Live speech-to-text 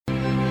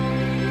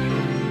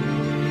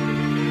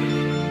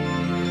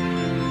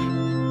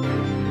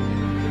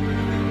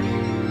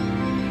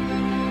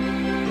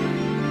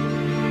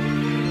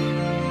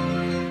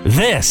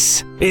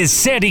This is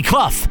Sandy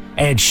Clough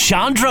and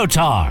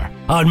Chandrotar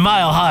on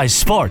Mile High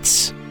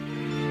Sports.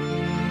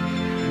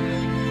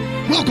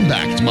 Welcome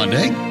back. It's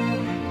Monday.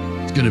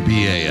 It's going to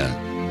be a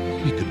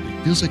good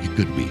week. Feels like a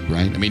good week,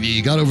 right? I mean,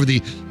 you got over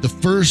the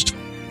first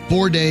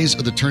 4 days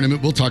of the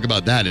tournament. We'll talk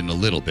about that in a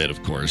little bit,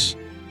 of course.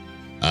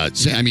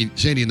 Sandy,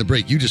 in the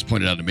break, you just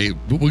pointed out to me.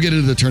 We'll get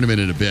into the tournament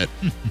in a bit.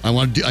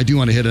 I do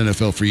want to hit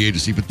NFL free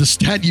agency, but the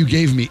stat you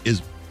gave me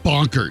is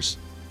bonkers.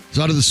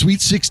 So out of the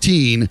Sweet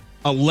 16,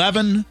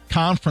 11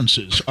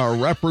 conferences are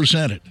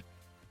represented.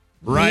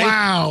 Right?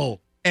 Wow.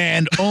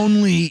 And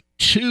only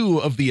 2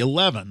 of the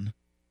 11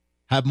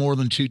 have more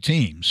than 2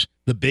 teams.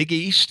 The Big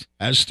East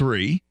has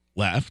 3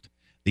 left.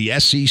 The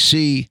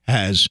SEC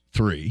has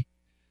 3.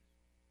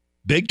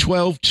 Big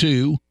 12,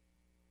 2.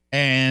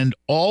 And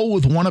all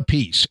with 1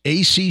 apiece.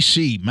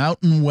 ACC,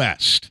 Mountain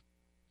West,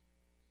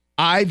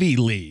 Ivy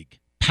League,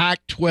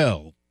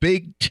 Pac-12,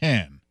 Big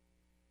 10,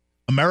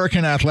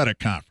 American Athletic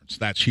Conference.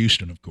 That's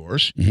Houston, of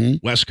course. Mm-hmm.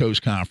 West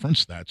Coast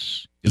Conference.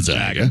 That's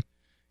Gonzaga.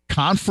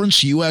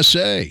 Conference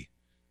USA,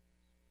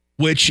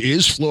 which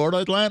is Florida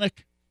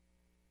Atlantic.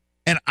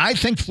 And I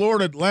think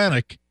Florida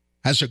Atlantic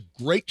has a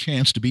great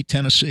chance to beat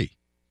Tennessee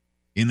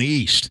in the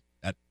East.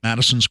 At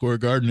Madison Square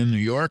Garden in New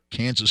York,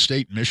 Kansas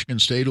State, Michigan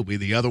State will be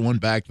the other one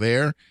back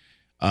there.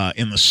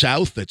 In the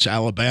South, it's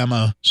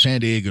Alabama,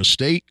 San Diego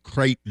State,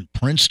 Creighton,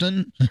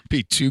 Princeton.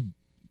 Be 2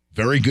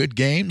 very good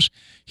games.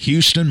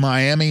 Houston,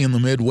 Miami in the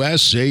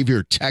Midwest,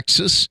 Xavier,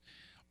 Texas,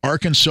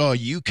 Arkansas,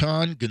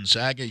 UConn,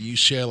 Gonzaga,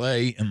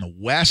 UCLA in the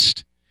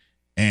West.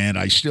 And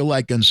I still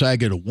like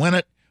Gonzaga to win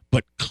it,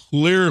 but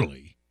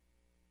clearly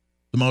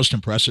the most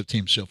impressive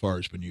team so far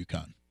has been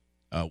UConn.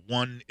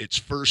 Won its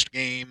first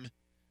game.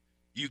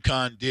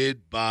 UConn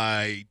did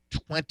by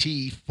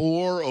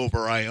 24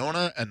 over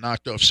Iona and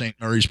knocked off St.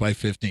 Mary's by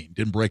 15.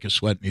 Didn't break a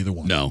sweat in either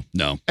one. No.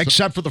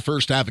 Except for the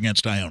first half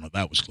against Iona.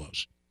 That was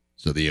close.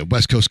 So the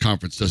West Coast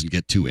Conference doesn't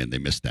get 2 in. They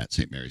missed that.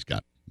 St. Mary's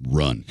got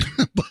run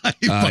by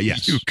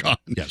UConn.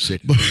 Yes, they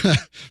did.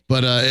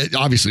 But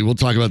obviously, we'll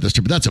talk about this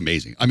too. But that's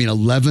amazing. I mean,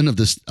 11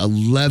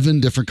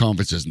 different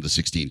conferences in the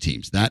 16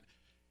 teams. That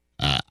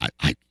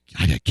I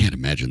can't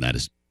imagine that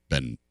has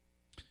been.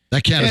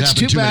 That can't have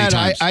happened too many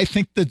times. I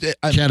think that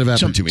can't have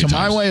happened too many times. To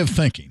my way of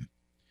thinking,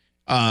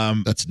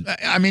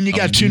 you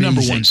got 2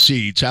 number 1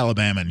 seeds,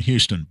 Alabama and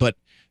Houston. But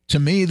to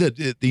me,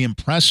 the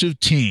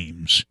impressive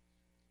teams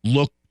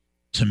look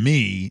to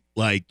me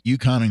like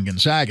UConn and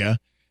Gonzaga,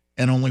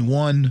 and only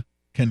one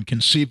can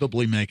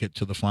conceivably make it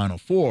to the Final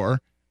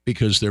Four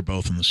because they're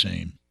both in the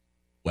same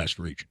West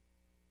region.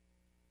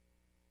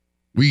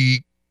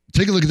 We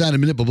take a look at that in a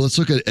minute, but let's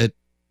look at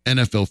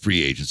NFL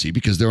free agency,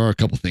 because there are a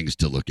couple things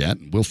to look at,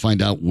 and we'll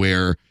find out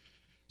where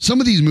some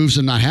of these moves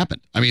have not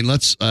happened. I mean,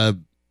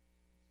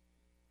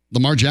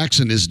 Lamar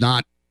Jackson is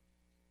not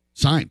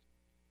signed.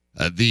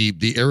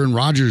 The Aaron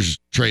Rodgers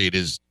trade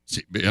is,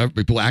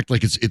 people act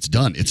like it's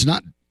done. It's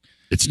not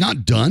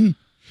done.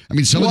 I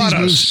mean, some of these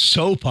moves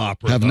soap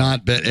opera have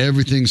not been.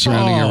 Everything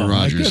surrounding Aaron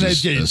Rodgers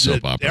is a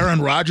soap opera.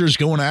 Aaron Rodgers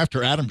going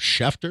after Adam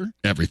Schefter.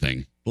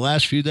 Everything. The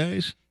last few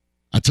days.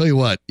 I'll tell you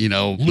what,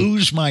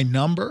 lose my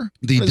number.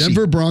 The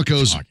Denver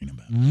Broncos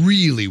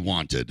really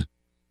wanted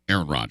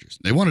Aaron Rodgers.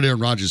 They wanted Aaron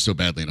Rodgers so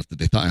badly enough that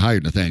they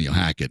hired Nathaniel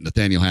Hackett.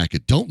 Nathaniel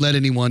Hackett, don't let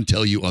anyone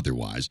tell you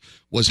otherwise,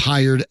 was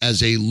hired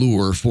as a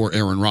lure for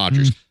Aaron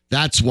Rodgers.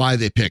 That's why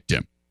they picked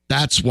him.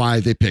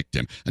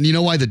 And you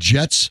know why the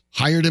Jets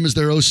hired him as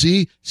their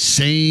OC?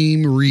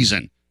 Same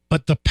reason.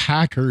 But the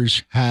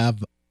Packers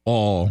have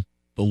all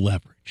the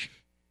leverage.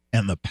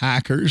 And the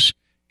Packers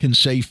can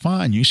say,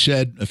 fine, you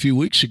said a few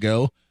weeks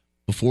ago,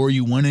 before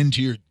you went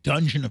into your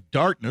dungeon of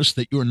darkness,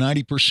 that you were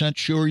 90%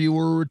 sure you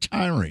were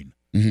retiring.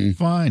 Mm-hmm.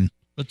 Fine,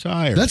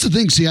 retire. That's the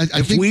thing. See, I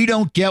think if we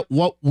don't get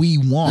what we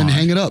want, then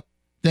hang it up.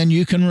 Then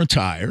you can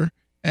retire.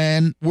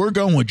 And we're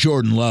going with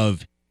Jordan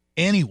Love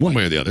anyway. One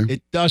way or the other.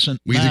 It doesn't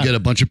We matter. either get a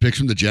bunch of picks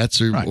from the Jets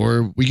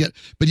or we get.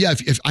 But yeah,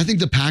 if I think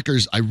the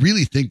Packers, I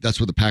really think that's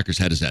where the Packers'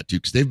 head is at too,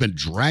 because they've been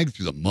dragged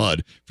through the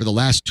mud for the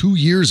last 2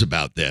 years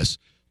about this.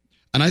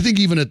 And I think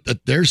even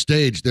at their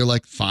stage, they're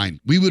like, fine,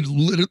 we would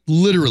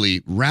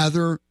literally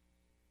rather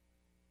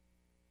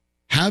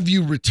have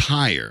you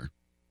retire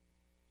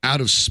out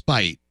of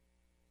spite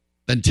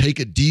than take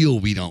a deal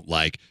we don't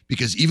like,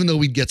 because even though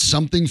we'd get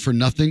something for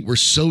nothing, we're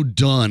so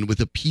done with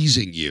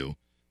appeasing you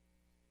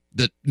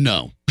that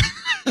no.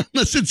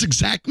 Unless it's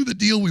exactly the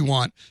deal we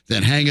want,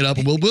 then hang it up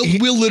and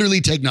we'll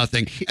literally take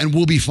nothing and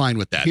we'll be fine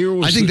with that.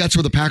 I think that's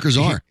where the Packers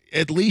are.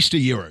 At least a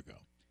year ago.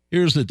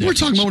 Here's the difference.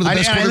 We're talking about one of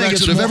the best quarterbacks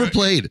that have ever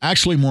played.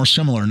 Actually, more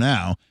similar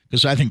now,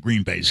 because I think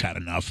Green Bay's had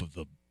enough of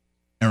the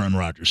Aaron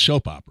Rodgers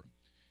soap opera.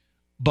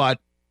 But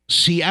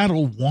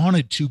Seattle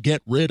wanted to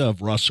get rid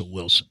of Russell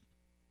Wilson.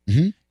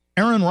 Mm-hmm.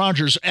 Aaron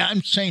Rodgers,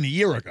 I'm saying a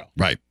year ago.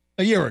 Right.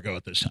 A year ago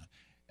at this time.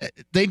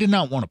 They did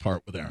not want to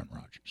part with Aaron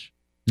Rodgers.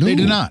 No, they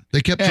did not. They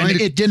kept trying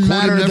to. It didn't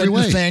matter that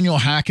way. Nathaniel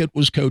Hackett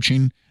was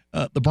coaching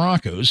the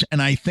Broncos,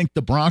 and I think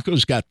the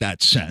Broncos got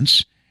that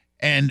sense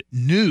and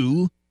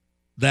knew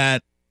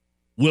that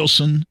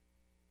Wilson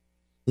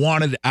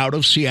wanted out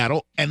of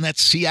Seattle and that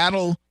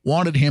Seattle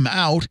wanted him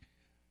out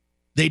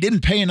they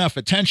didn't pay enough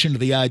attention to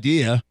the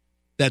idea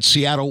that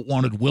Seattle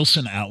wanted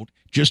Wilson out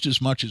just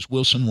as much as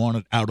Wilson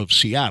wanted out of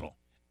Seattle.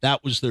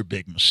 That was their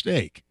big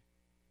mistake.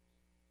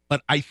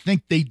 But I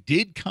think they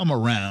did come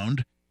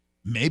around.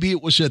 Maybe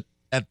it was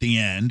at the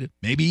end,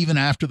 maybe even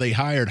after they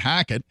hired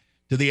Hackett,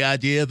 to the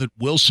idea that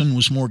Wilson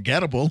was more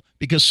gettable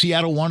because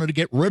Seattle wanted to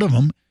get rid of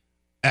him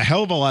a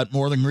hell of a lot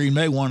more than Green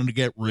Bay wanted to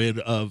get rid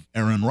of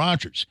Aaron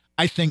Rodgers.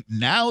 I think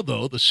now,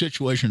 though, the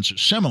situations are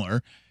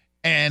similar,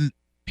 and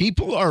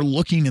people are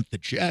looking at the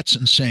Jets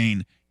and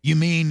saying, you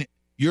mean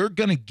you're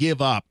going to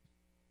give up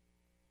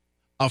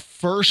a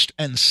first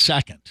and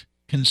second,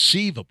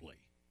 conceivably,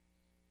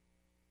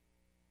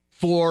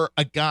 for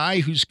a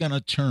guy who's going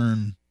to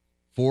turn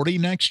 40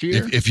 next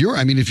year? If you're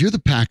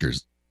the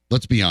Packers,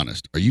 let's be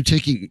honest. Are you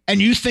taking?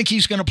 And you think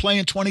he's going to play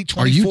in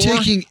 2024? Are you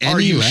taking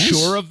any less? Are you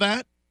sure of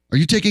that? Are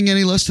you taking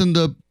any less than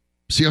the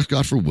Seahawks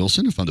got for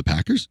Wilson if I'm the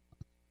Packers?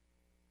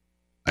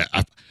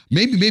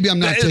 Maybe I'm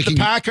not taking the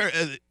Packer.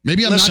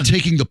 Maybe I'm not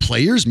taking the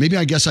players. Maybe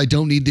I guess I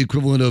don't need the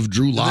equivalent of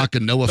Drew Lock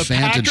and Noah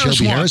Fant and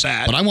Shelby Harris.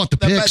 But I want the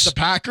picks. The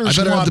Packers.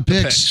 I better have the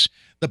picks.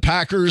 The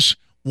Packers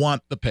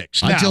want the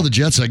picks. I tell the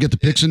Jets I get the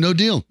picks and no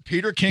deal.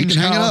 Peter King's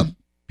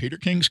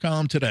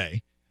column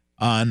today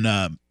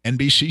on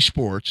NBC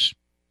Sports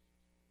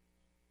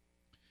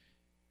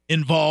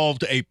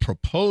involved a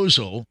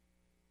proposal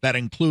that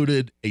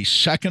included a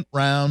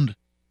second-round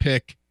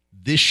pick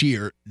this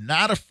year,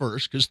 not a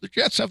first, because the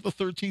Jets have the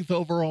 13th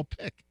overall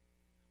pick.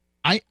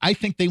 I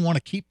think they want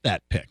to keep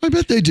that pick. I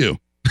bet they do.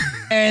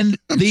 And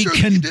the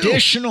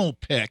conditional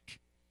pick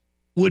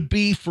would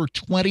be for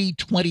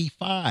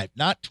 2025,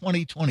 not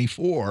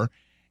 2024,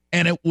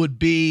 and it would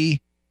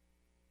be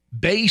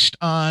based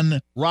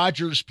on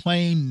Rodgers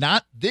playing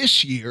not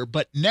this year,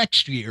 but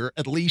next year,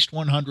 at least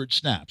 100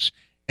 snaps.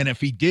 And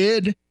if he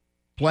did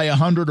play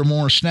 100 or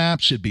more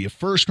snaps, it'd be a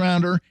first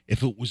rounder.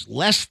 If it was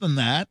less than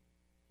that,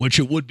 which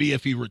it would be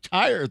if he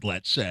retired,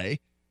 let's say,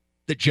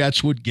 the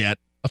Jets would get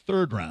a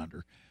third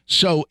rounder.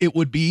 So it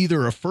would be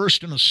either a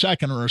first and a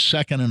second or a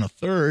second and a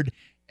third.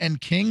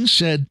 And King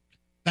said,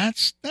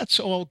 that's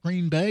all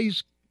Green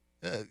Bay's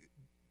going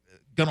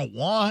to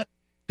want.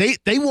 They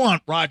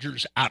want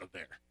Rodgers out of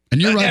there.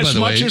 And you're right, by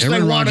the way. As much as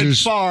Aaron they wanted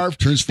Rodgers Favre,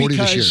 turns 40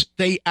 this year. because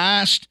they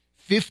asked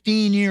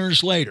 15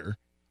 years later,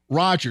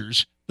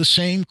 Rodgers, the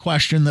same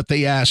question that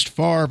they asked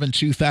Favre in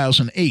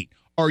 2008.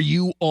 Are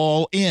you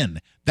all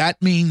in?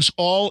 That means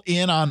all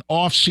in on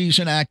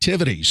off-season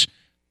activities.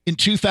 In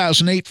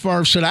 2008,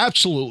 Favre said,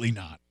 absolutely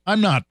not.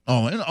 I'm not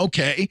all in.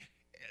 Okay,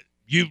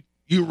 you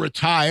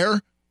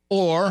retire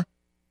or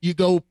you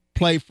go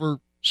play for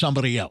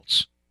somebody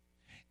else.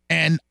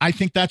 And I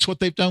think that's what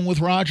they've done with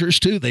Rodgers,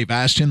 too. They've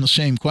asked him the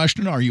same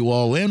question, are you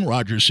all in?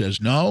 Rodgers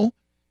says no.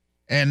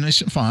 And they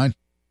said, fine,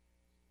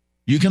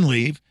 you can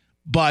leave.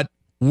 But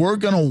we're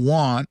going to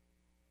want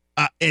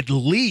at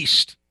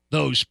least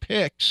those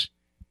picks,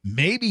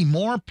 maybe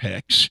more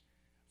picks,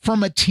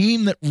 from a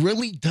team that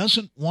really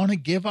doesn't want to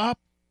give up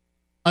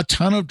a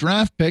ton of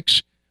draft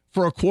picks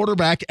for a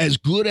quarterback as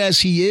good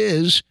as he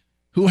is,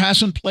 who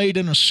hasn't played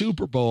in a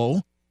Super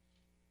Bowl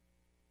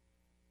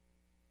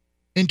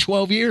in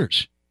 12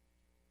 years.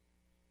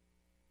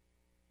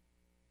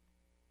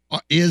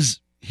 Here's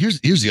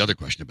the other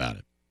question about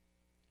it.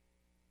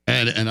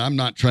 And I'm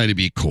not trying to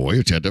be coy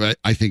or tentative.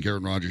 I think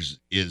Aaron Rodgers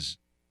is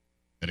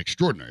an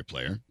extraordinary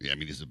player. I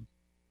mean, he's an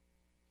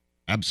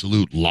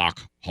absolute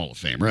lock Hall of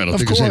Famer. I don't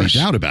think there's any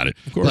doubt about it.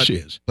 Of course he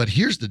is. But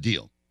here's the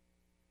deal.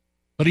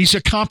 But he's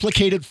a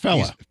complicated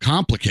fella. He's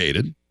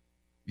complicated.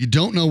 You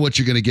don't know what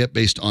you're going to get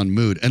based on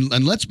mood.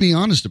 And let's be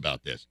honest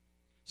about this.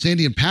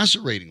 Sandy, in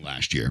passer rating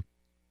last year,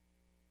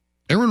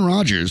 Aaron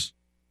Rodgers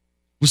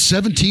was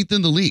 17th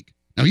in the league.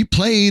 Now, he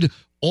played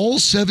all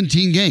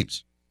 17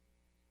 games.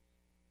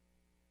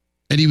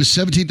 And he was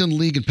 17th in the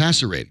league in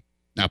passer rating.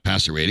 Now,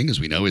 passer rating, as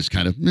we know, is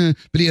kind of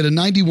but he had a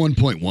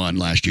 91.1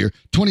 last year.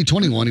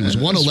 2021, he was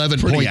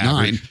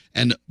 111.9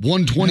 and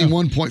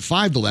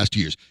 121.5 the last 2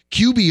 years.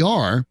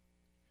 QBR,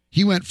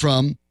 he went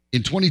from,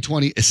 in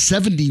 2020, a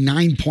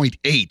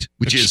 79.8,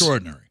 which is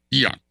extraordinary.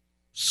 Yeah,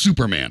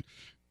 Superman.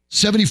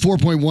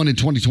 74.1 in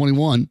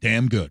 2021.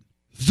 Damn good.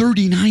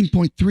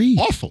 39.3.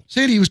 Awful.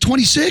 Sandy, he was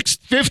 26th.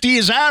 50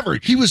 is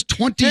average. He was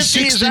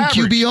 26th in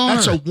QBR.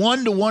 That's a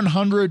 1 to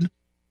 100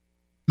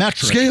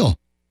 metric. Scale.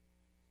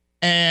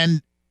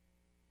 And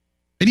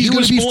he's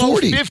going to be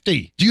 40.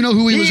 50. Do you know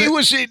who he was? He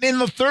was in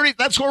the 30.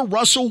 That's where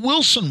Russell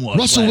Wilson was.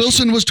 Russell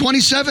Wilson was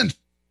 27th.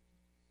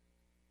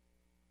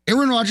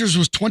 Aaron Rodgers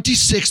was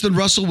 26th and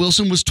Russell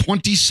Wilson was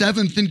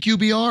 27th in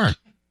QBR.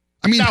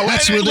 I mean,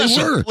 that's where they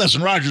were.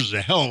 Listen, Rodgers is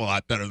a hell of a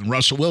lot better than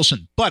Russell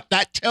Wilson, but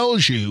that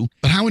tells you.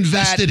 But how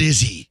invested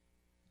is he?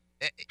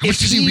 How much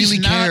does he really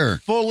care? If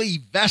he's not fully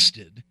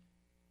vested,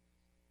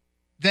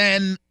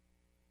 then,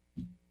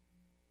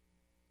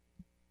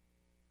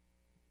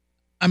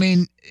 I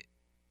mean,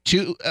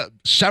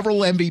 several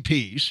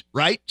MVPs,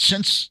 right?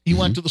 Since he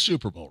went to the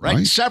Super Bowl,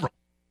 right? Several.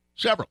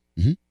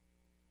 Mm-hmm.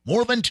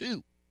 More than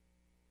two.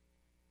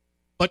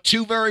 But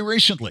two very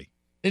recently.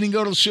 They didn't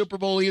go to the Super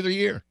Bowl either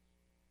year.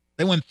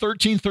 They went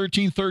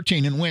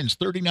 13-13-13 in wins,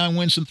 39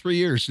 wins in 3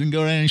 years. Didn't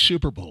go to any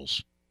Super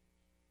Bowls.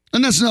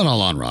 And that's not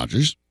all on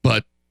Rodgers,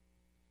 but.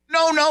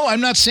 No, I'm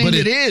not saying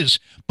it is.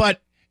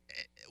 But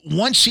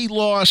once he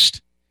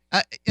lost,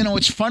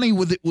 it's funny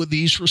with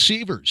these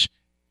receivers.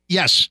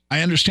 Yes,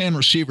 I understand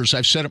receivers.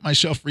 I've said it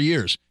myself for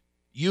years.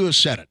 You have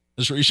said it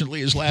as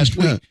recently as last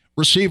week.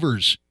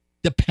 Receivers,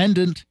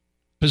 dependent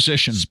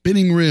position.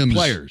 Spinning rims.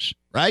 Players,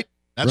 right?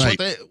 That's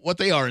right. what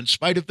they are. In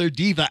spite of their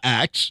diva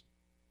acts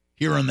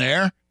here and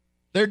there,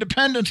 they're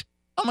dependent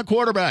on the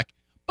quarterback.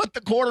 But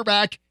the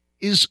quarterback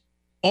is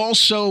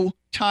also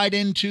tied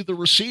into the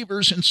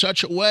receivers in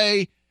such a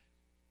way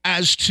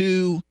as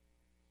to,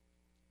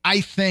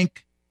 I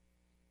think,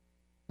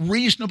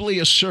 reasonably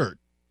assert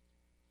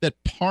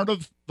that part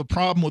of the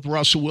problem with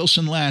Russell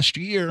Wilson last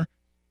year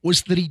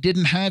was that he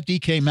didn't have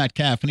DK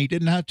Metcalf and he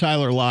didn't have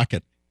Tyler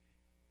Lockett.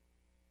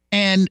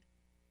 And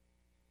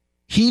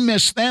he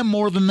missed them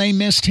more than they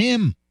missed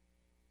him.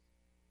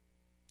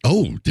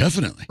 Oh,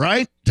 definitely.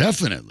 Right?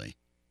 Definitely.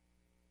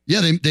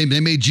 Yeah, they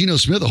made Geno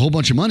Smith a whole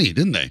bunch of money,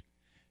 didn't they?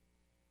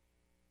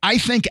 I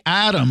think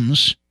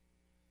Adams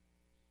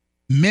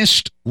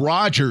missed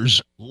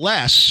Rodgers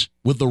less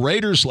with the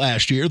Raiders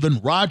last year than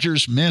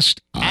Rodgers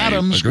missed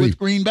Adams with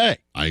Green Bay.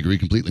 I agree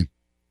completely.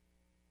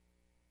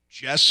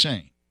 Just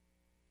saying.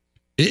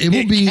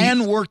 It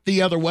can work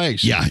the other way.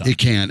 Yeah, it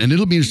can. And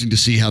it'll be interesting to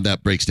see how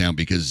that breaks down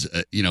because,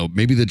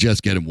 maybe the Jets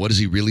get him. What does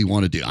he really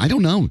want to do? I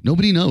don't know.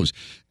 Nobody knows.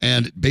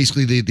 And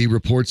basically the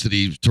reports that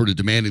he's sort of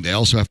demanding, they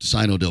also have to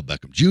sign Odell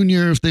Beckham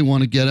Jr. if they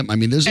want to get him. I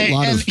mean, there's a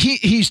lot of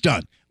he's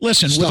done.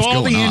 Listen, with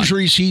all the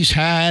injuries he's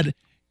had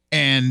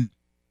and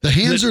the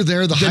hands are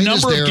there, the height is there.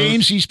 The number of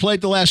games he's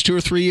played the last 2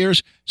 or 3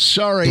 years.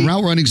 Sorry, the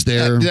route running's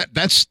there.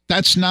 That's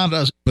not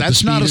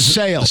a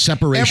sale.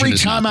 Separation. Every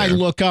time I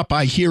look up,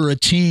 I hear a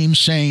team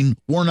saying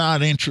we're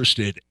not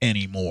interested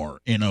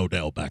anymore in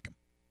Odell Beckham.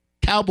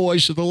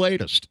 Cowboys are the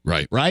latest.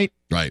 Right.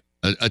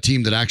 A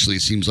team that actually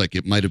seems like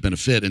it might have been a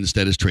fit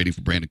instead is trading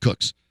for Brandon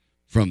Cooks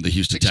from the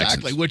Houston Texans.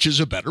 Exactly, which is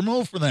a better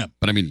move for them.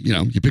 But I mean,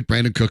 you pick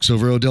Brandon Cooks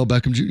over Odell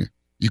Beckham Jr.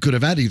 You could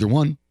have had either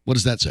one. What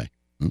does that say?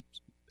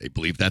 They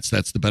believe that's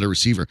the better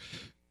receiver.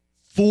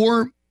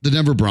 For the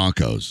Denver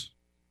Broncos,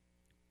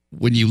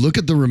 when you look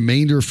at the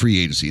remainder of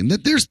free agency, and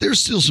that there's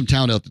still some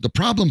talent out there. The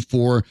problem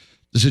for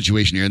the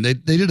situation here, and they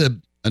did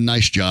a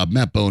nice job.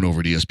 Matt Bowen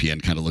over at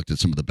ESPN kind of looked at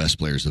some of the best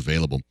players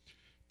available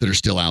that are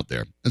still out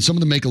there. And some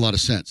of them make a lot of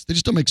sense. They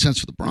just don't make sense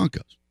for the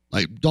Broncos.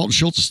 Like Dalton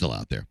Schultz is still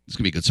out there. It's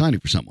going to be a good signing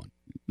for someone.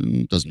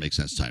 It doesn't make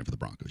sense to sign for the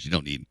Broncos. You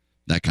don't need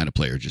that kind of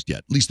player just yet.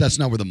 At least that's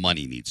not where the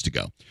money needs to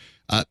go.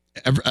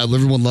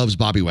 Everyone loves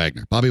Bobby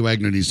Wagner. Bobby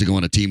Wagner needs to go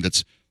on a team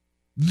that's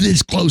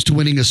this close to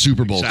winning a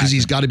Super Bowl because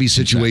he's got to be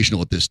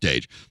situational at this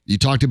stage. You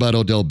talked about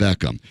Odell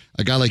Beckham.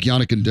 A guy like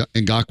Yannick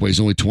Ngakoue is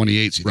only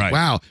 28. So you think,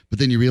 wow. But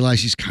then you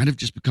realize he's kind of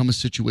just become a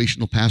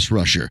situational pass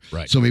rusher.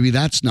 Right. So maybe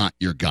that's not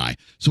your guy.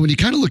 So when you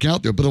kind of look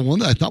out there, but the one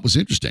that I thought was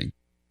interesting,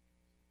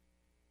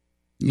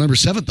 number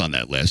 7th on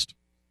that list,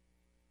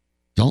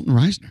 Dalton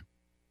Risner.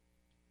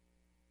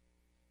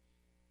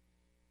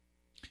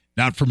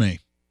 Not for me.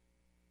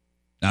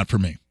 A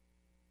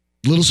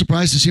little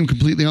surprised to see him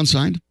completely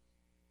unsigned?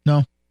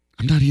 No.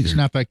 I'm not either. He's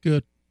not that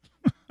good.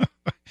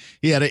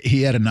 He had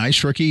a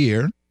nice rookie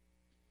year.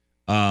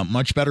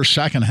 Much better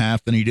second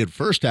half than he did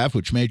first half,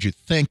 which made you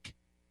think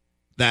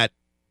that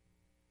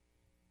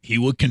he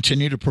would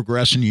continue to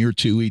progress in year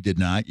 2. He did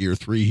not. Year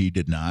 3, he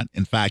did not.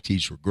 In fact,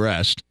 he's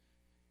regressed.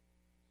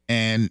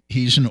 And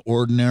he's an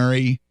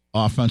ordinary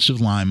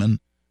offensive lineman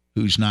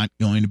who's not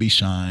going to be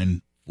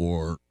signed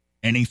for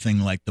anything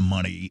like the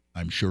money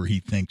I'm sure he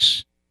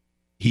thinks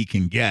he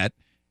can get.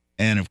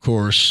 And, of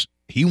course,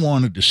 he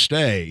wanted to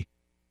stay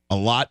a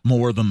lot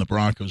more than the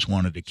Broncos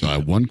wanted to keep him. So I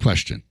have one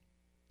question.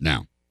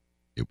 Now,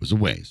 it was a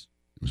ways.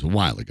 It was a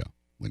while ago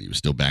when he was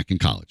still back in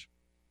college.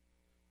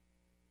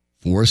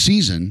 For a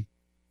season,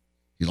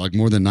 he logged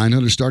more than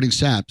 900 starting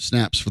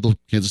snaps for the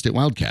Kansas State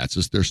Wildcats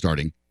as their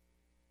starting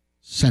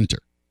center.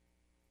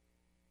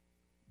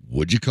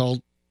 Would you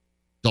call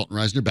Dalton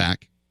Risner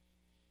back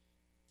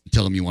and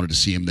tell him you wanted to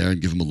see him there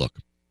and give him a look?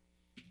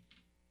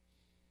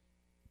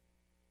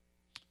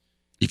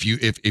 If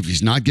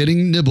he's not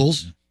getting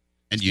nibbles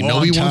and you know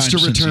he wants to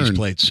return. He's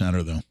played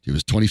center, though. It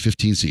was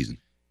 2015 season.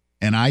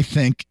 And I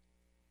think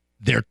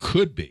there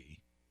could be.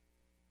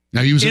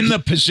 Now he was in the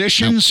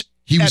positions.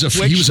 He was a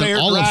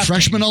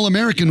freshman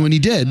All-American when he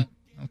did.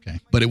 Okay.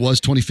 But it was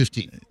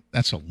 2015.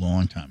 That's a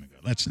long time ago.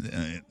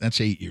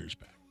 That's 8 years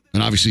back.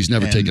 And obviously he's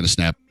never taken a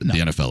snap at the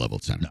NFL level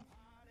at center. No.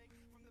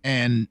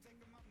 And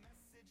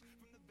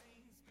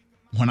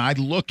when I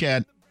look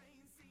at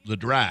the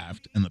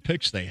draft and the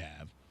picks they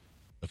have,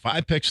 the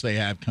 5 picks they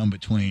have come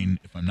between,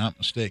 if I'm not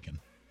mistaken,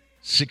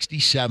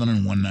 67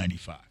 and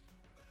 195.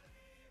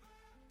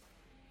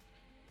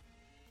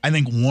 I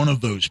think one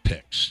of those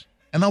picks,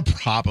 and they'll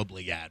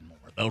probably add more.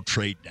 They'll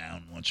trade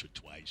down once or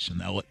twice,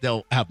 and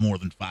they'll have more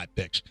than 5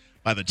 picks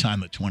by the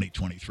time the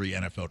 2023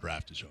 NFL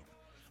draft is over.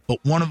 But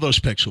one of those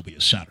picks will be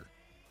a center.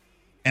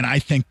 And I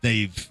think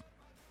they've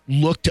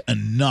looked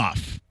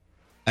enough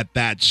at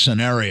that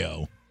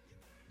scenario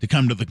to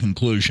come to the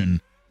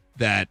conclusion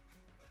that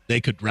they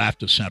could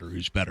draft a center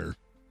who's better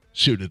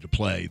suited to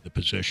play the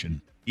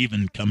position,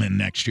 even come in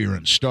next year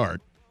and start,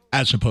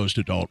 as opposed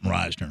to Dalton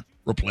Reisner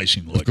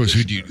replacing Lloyd. Of course,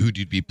 Kissinger. who'd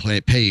you be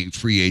paying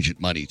free agent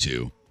money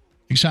to?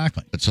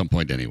 Exactly. At some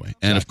point anyway.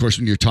 And, of course,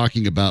 when you're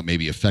talking about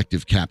maybe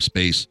effective cap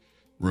space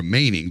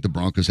remaining, the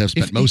Broncos have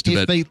spent most of it.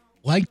 If they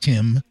liked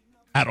him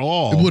at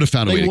all, they would have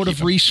found a way to They would keep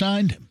have him.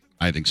 re-signed him.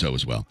 I think so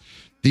as well.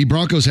 The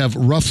Broncos have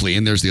roughly,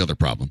 and there's the other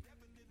problem,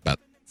 about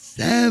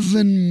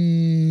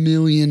 $7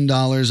 million.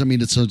 I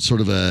mean, it's a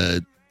sort of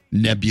a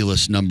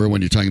nebulous number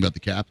when you're talking about the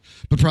cap,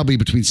 but probably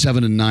between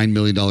 $7 and $9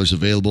 million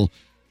available.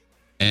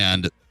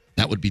 And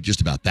that would be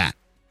just about that.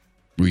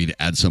 We need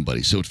to add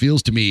somebody. So it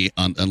feels to me,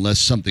 unless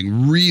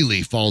something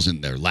really falls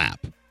in their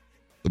lap,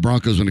 the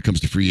Broncos, when it comes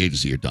to free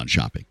agency, are done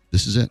shopping.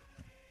 This is it.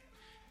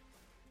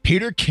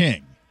 Peter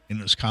King, in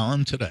his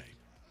column today,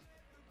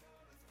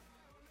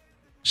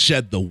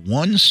 said the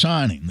one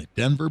signing that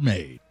Denver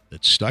made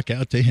that stuck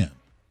out to him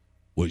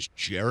was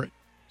Jarrett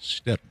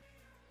Stidham.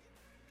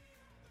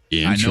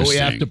 I know we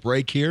have to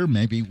break here.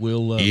 Maybe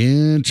we'll.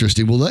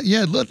 Interesting. Well, let's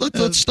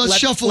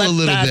shuffle a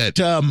little bit.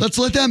 Let's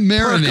let that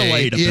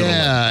marinate.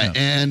 Yeah,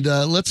 and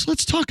let's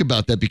talk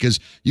about that, because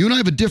you and I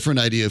have a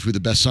different idea of who the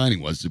best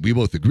signing was. We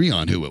both agree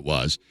on who it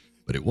was,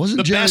 but it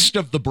wasn't the best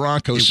of the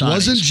Broncos signings. It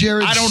wasn't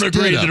Jarrett Stidham. I don't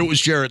agree that it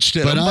was Jarrett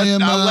Stidham, but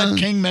I'll let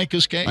King make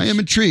his case. I am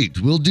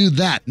intrigued. We'll do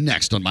that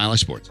next on Mile High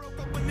Sports.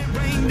 It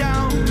rained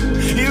down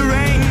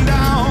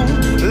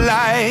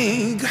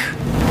like.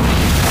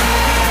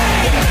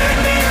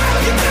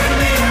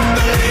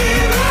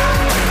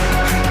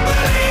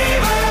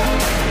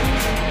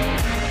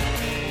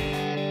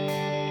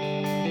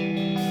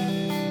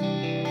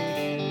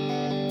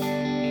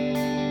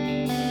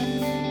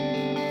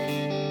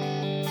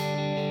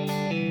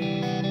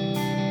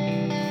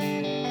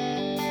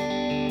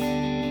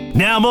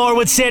 Now more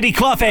with Sandy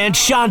Clough and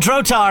Sean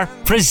Drotar,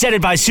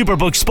 presented by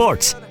Superbook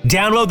Sports.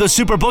 Download the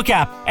Superbook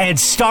app and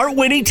start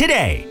winning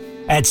today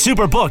at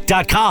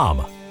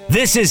superbook.com.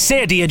 This is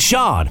Sandy and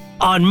Sean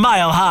on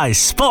Mile High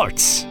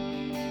Sports.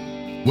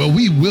 Well,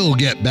 we will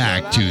get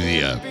back to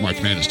the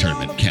March Madness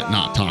tournament. Can't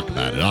not talk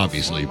about it,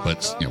 obviously,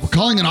 but we're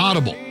calling an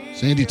audible.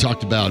 Sandy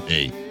talked about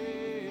a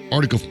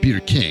article from Peter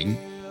King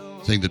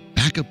saying that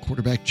backup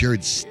quarterback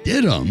Jarrett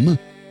Stidham,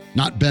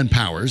 not Ben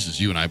Powers,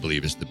 as you and I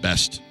believe is the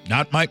best.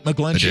 Not Mike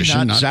McGlinchey,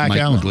 addition, not Zach Mike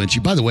Allen.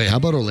 McGlinchey. By the way, how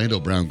about Orlando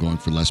Brown going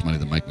for less money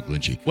than Mike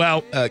McGlinchey?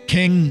 Well,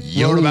 King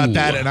wrote about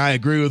that, and I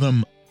agree with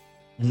him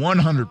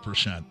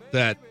 100%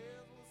 that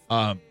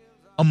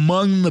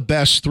among the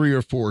best 3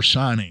 or 4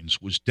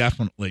 signings was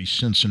definitely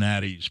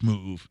Cincinnati's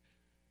move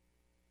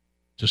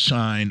to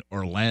sign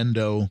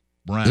Orlando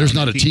Brown. There's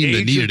not a team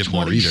that needed it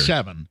more either.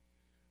 27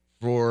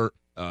 for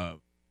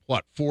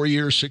 4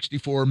 years,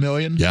 $64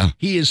 million? Yeah.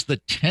 He is the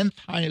 10th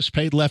highest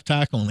paid left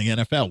tackle in the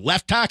NFL.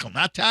 Left tackle,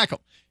 not tackle.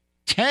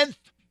 10th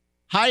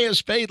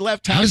highest paid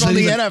left tackle in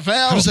the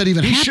NFL. How does that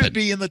even happen? He should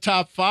be in the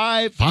top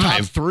 5,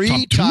 top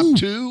 3, top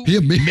 2, yeah,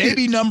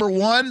 maybe number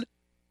 1.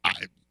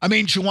 I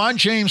mean, Juwan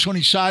James, when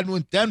he signed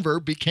with Denver,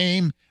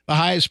 became the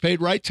highest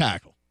paid right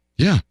tackle.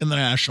 Yeah. In the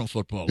National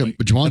Football League.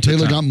 But Juwan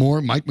Taylor got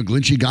more. Mike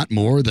McGlinchey got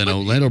more than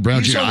Orlando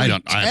Brown Jr. I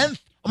don't. 10th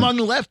among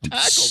left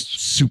tackles.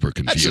 Super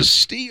confused. That's a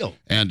steal.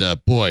 And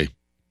boy,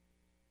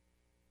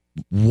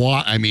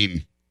 what? I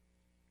mean,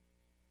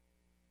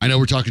 I know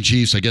we're talking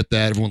Chiefs. I get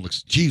that. Everyone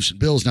looks Chiefs and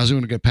Bills. Now's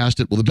going to get past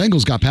it. Well, the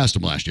Bengals got past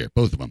them last year,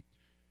 both of them.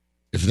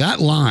 If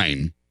that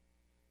line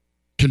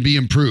can be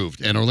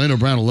improved and Orlando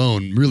Brown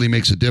alone really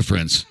makes a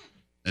difference,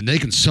 and they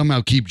can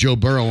somehow keep Joe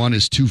Burrow on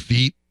his 2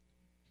 feet,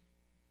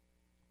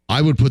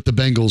 I would put the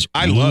Bengals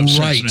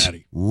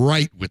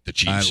right with the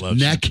Chiefs,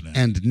 neck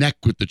and neck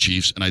with the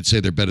Chiefs, and I'd say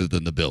they're better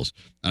than the Bills.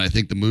 And I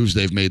think the moves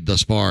they've made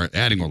thus far,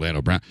 adding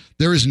Orlando Brown,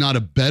 there is not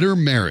a better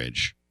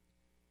marriage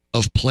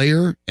of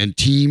player and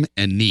team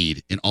and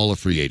need in all of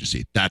free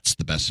agency. That's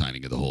the best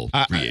signing of the whole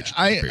free agency.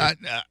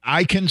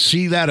 I can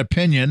see that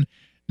opinion.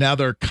 Now,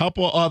 there are a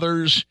couple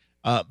others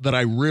that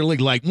I really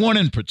like. One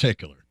in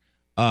particular,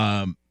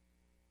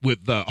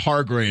 with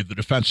Hargrave, the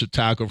defensive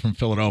tackle from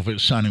Philadelphia,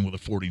 signing with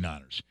the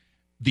 49ers.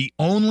 The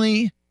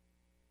only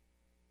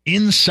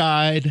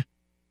inside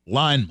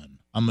lineman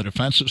on the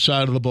defensive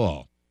side of the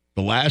ball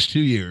the last 2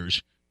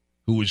 years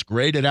who was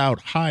graded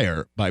out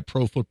higher by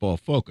Pro Football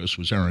Focus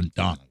was Aaron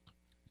Donald.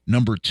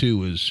 Number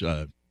 2 is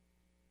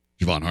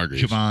Javon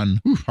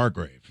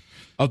Hargrave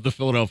of the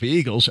Philadelphia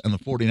Eagles, and the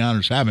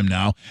 49ers have him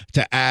now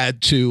to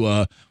add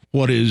to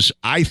what is,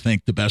 I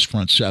think, the best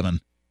front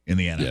 7 in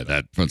the NFL. Yeah,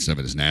 that front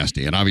 7 is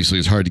nasty, and obviously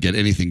it's hard to get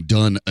anything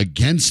done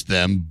against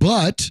them,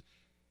 but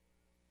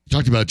you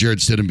talked about Jarrett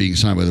Stidham being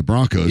signed by the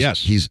Broncos.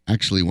 Yes. He's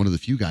actually one of the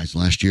few guys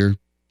last year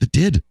that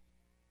did.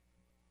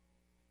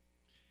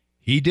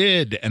 He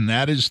did, and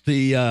that is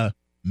the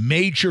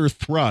major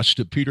thrust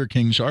of Peter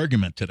King's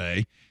argument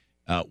today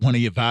when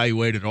he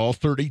evaluated all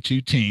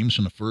 32 teams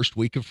in the first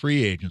week of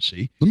free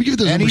agency. Let me give you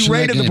those and numbers he from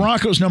that rated the game.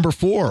 Broncos number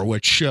 4,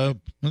 which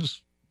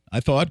was,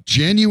 I thought,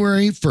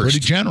 January 1st. pretty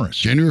generous.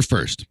 January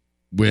 1st,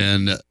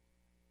 when the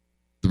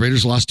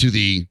Raiders lost to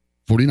the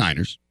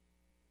 49ers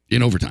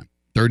in overtime.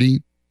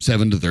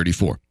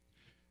 37-34.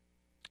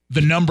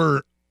 The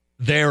number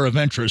there of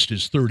interest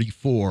is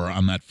 34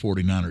 on that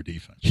 49er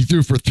defense. He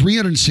threw for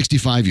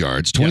 365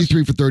 yards,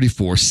 23 for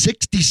 34,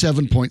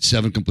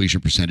 67.7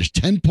 completion percentage,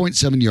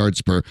 10.7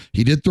 yards per.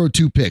 He did throw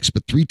 2 picks,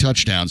 but 3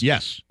 touchdowns.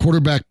 Yes.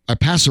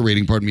 Passer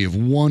rating, of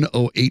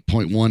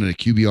 108.1 and a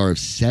QBR of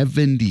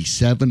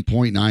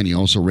 77.9. He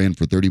also ran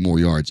for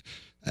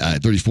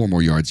 34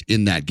 more yards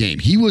in that game.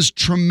 He was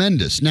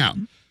tremendous. Now,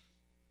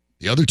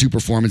 the other 2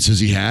 performances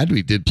he had,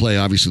 we did play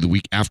obviously the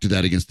week after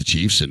that against the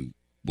Chiefs and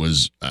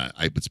was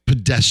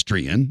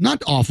pedestrian,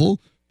 not awful,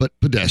 but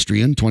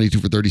pedestrian.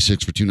 22 for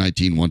 36 for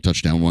 219, 1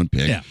 touchdown, 1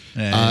 pick.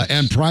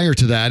 And prior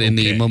to that, in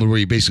the moment where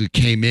he basically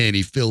came in,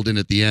 he filled in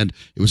at the end.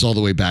 It was all the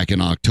way back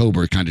in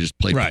October. Kind of just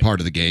played part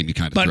of the game. You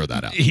kind of throw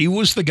that out. He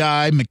was the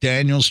guy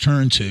McDaniels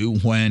turned to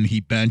when he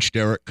benched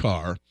Derek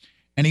Carr,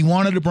 and he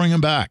wanted to bring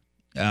him back.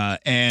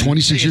 And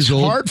 26 years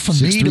old. It's hard for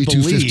me to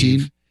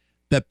believe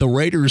that the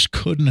Raiders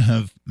couldn't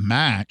have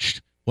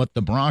matched what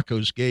the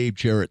Broncos gave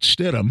Jarrett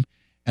Stidham.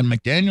 And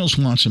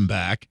McDaniels wants him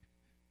back,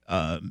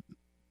 or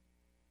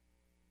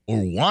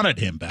wanted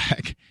him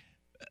back,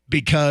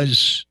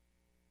 because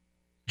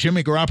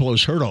Jimmy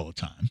Garoppolo's hurt all the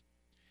time.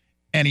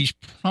 And he's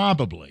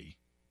probably,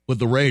 with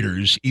the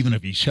Raiders, even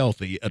if he's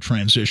healthy, a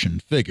transition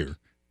figure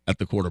at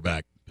the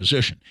quarterback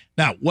position.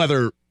 Now,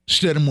 whether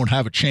Stidham would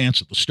have a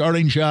chance at the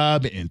starting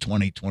job in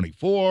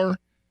 2024,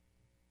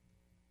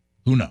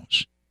 who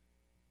knows?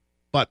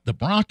 But the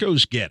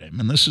Broncos get him,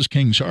 and this is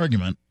King's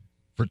argument,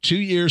 for 2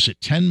 years at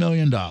 $10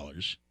 million,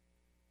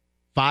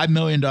 $5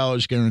 million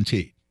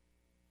guaranteed.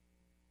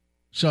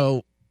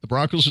 So the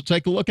Broncos will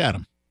take a look at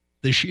him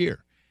this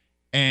year.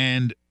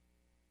 And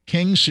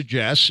King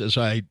suggests, as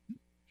I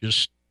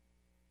just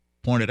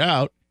pointed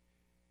out,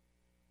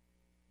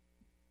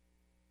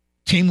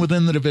 team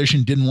within the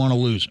division didn't want to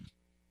lose him.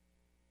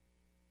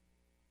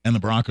 And the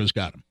Broncos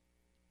got him.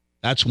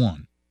 That's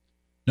one.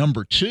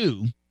 Number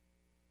 2,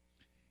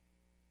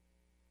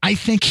 I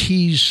think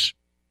he's,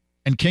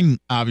 and King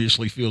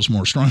obviously feels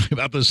more strongly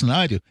about this than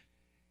I do,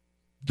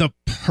 the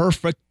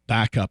perfect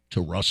backup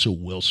to Russell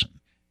Wilson.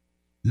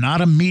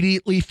 Not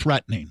immediately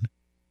threatening,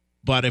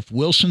 but if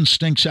Wilson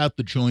stinks out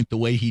the joint the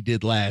way he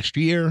did last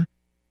year,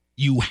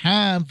 you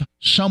have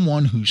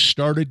someone who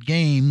started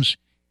games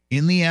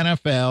in the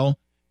NFL,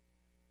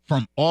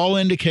 from all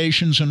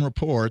indications and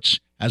reports,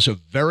 has a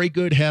very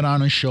good head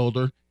on his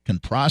shoulder, can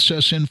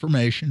process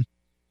information,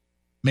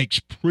 makes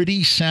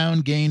pretty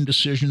sound game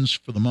decisions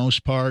for the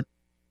most part.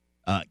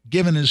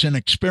 Given his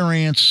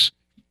inexperience,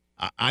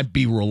 I'd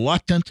be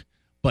reluctant,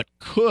 but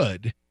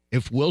could,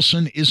 if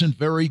Wilson isn't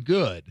very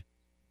good,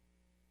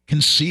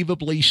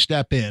 conceivably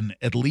step in,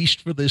 at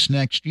least for this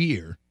next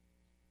year,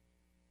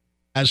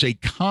 as a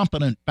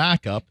competent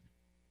backup,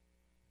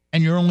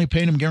 and you're only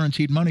paying him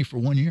guaranteed money for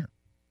 1 year.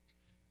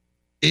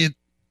 It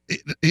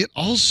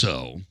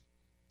also,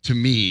 to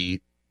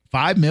me,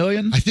 $5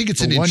 million. I think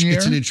it's for 1 year?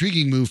 It's an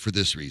intriguing move for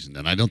this reason,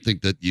 and I don't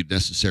think that you'd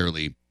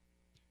necessarily.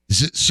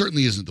 This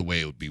certainly isn't the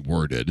way it would be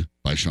worded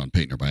by Sean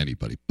Payton or by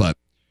anybody, but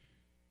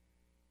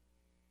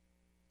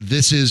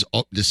this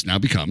now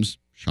becomes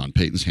Sean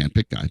Payton's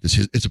handpicked guy. This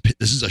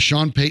is a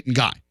Sean Payton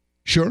guy.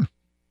 Sure,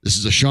 this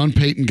is a Sean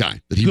Payton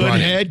guy that he brought in.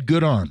 Good head,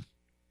 good arm.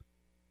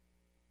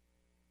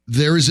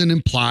 There is an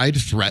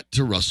implied threat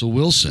to Russell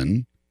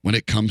Wilson when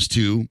it comes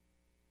to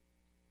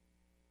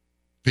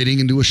fitting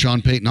into a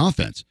Sean Payton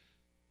offense.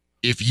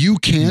 If you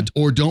can't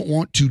or don't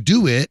want to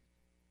do it,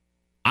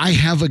 I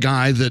have a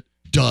guy that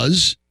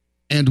does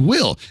and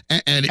will.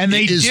 And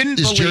they didn't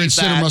is believe Jarrett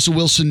Stidham that. Russell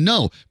Wilson?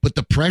 No. But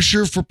the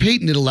pressure for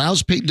Payton, it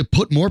allows Payton to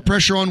put more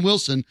pressure on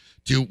Wilson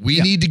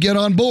we need to get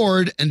on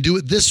board and do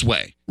it this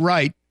way.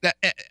 Right.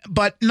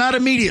 But not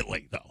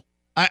immediately, though.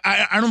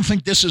 I don't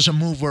think this is a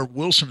move where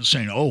Wilson is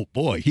saying, oh,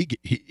 boy, he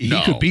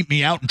could beat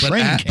me out in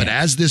training camp. But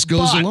as this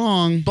goes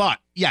along. But,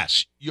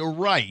 yes, you're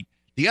right.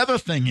 The other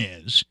thing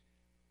is,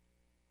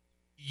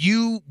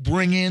 you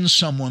bring in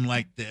someone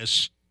like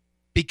this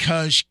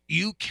because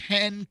you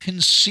can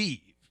conceive,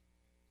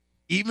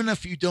 even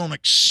if you don't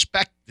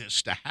expect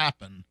this to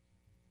happen,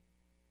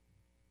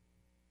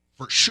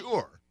 for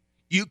sure,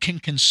 you can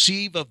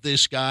conceive of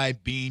this guy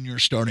being your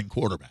starting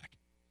quarterback.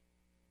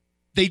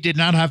 They did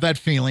not have that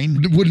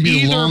feeling. It wouldn't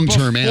be a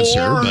long-term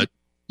answer, but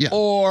yeah.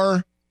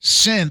 Or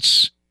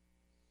since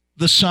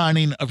the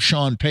signing of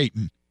Sean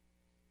Payton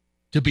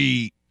to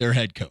be their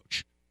head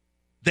coach.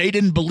 They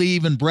didn't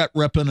believe in Brett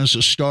Rippon as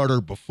a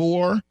starter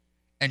before,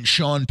 and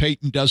Sean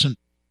Payton doesn't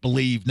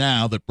believe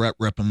now that Brett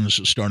Rippon is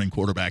a starting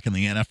quarterback in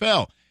the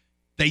NFL.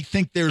 They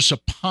think there's a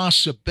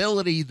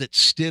possibility that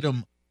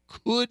Stidham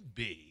could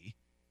be,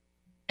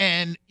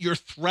 and you're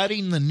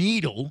threading the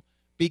needle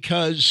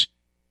because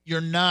you're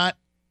not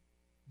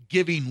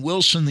giving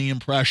Wilson the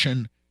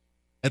impression,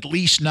 at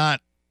least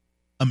not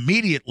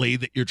immediately,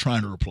 that you're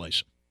trying to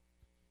replace him,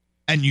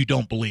 and you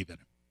don't believe in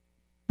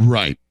him.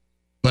 Right.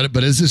 But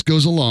as this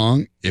goes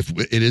along, if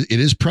it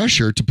is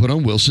pressure to put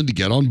on Wilson to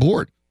get on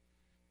board.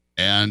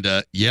 And,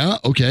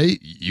 okay,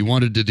 you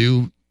wanted to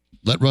do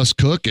let Russ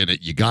cook, and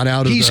you got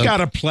out of. He's got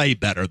to play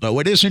better, though.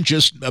 It isn't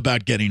just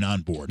about getting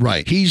on board.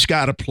 Right. He's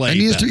got to play.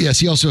 And better. Yes,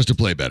 he also has to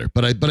play better.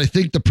 But I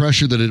think the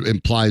pressure that it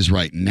implies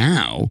right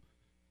now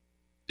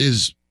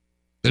is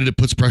that it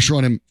puts pressure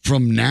on him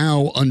from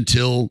now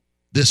until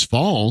this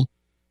fall.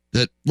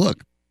 That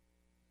look.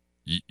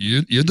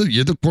 You're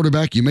the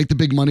quarterback. You make the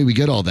big money. We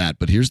get all that.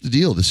 But here's the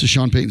deal. This is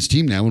Sean Payton's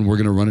team now, and we're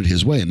going to run it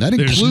his way. And that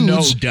includes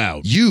no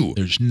doubt. You.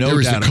 There's no doubt.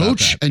 There is doubt the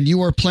coach, about that. and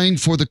you are playing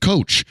for the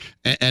coach.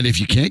 And if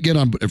you can't get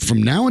on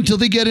from now until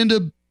they get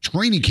into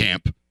training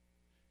camp,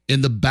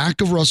 in the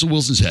back of Russell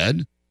Wilson's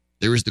head,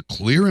 there is the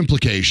clear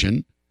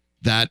implication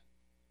that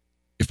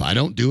if I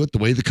don't do it the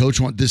way the coach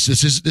wants, this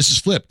is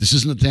flipped. This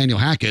isn't Nathaniel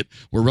Hackett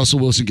where Russell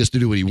Wilson gets to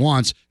do what he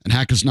wants, and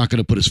Hackett's not going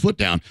to put his foot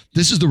down.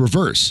 This is the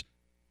reverse.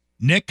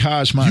 Nick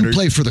Kosmider. You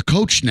play for the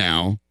coach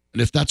now,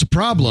 and if that's a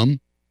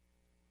problem,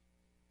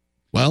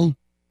 well,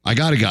 I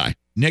got a guy.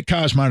 Nick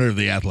Kosmider of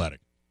The Athletic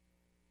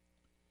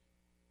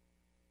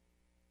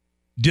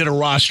did a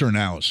roster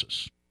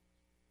analysis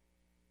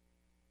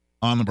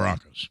on the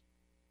Broncos.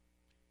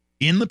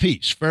 In the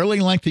piece,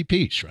 fairly lengthy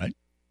piece, right?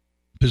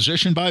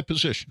 Position by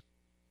position.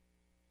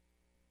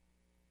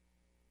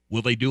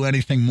 Will they do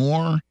anything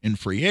more in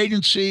free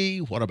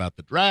agency? What about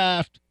the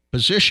draft?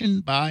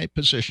 Position by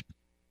position.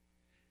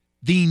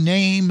 The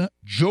name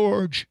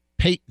George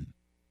Payton,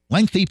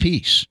 lengthy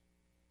piece,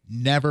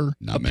 never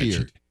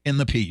appeared in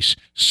the piece.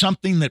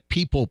 Something that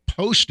people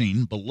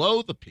posting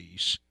below the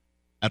piece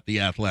at The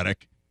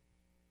Athletic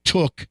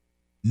took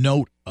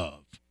note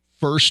of,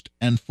 first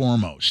and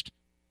foremost.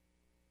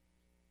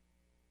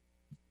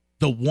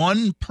 The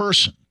one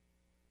person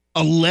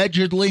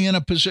allegedly in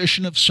a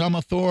position of some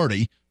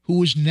authority who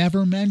was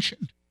never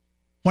mentioned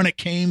when it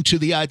came to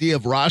the idea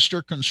of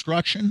roster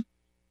construction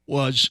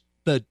was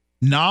the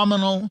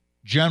nominal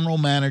general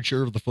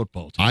manager of the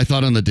football team. I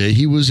thought on the day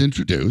he was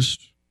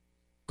introduced,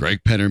 Greg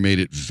Penner made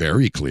it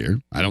very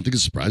clear. I don't think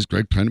it's a surprise.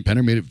 Greg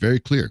Penner made it very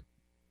clear.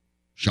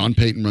 Sean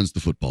Payton runs the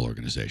football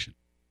organization.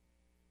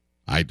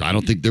 I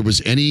don't think there was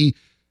any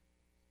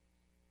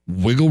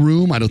wiggle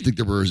room. I don't think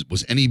there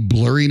was any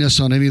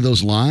blurriness on any of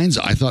those lines.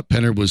 I thought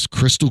Penner was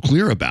crystal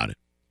clear about it.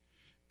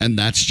 And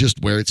that's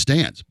just where it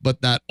stands.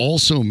 But that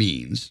also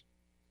means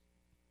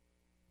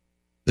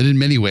that in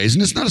many ways,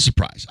 and it's not a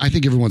surprise, I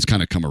think everyone's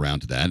kind of come around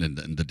to that, and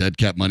the dead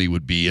cap money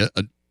would be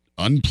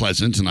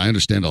unpleasant, and I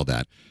understand all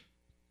that.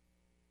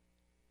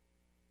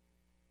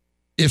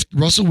 If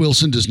Russell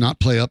Wilson does not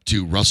play up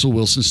to Russell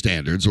Wilson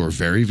standards or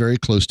very, very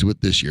close to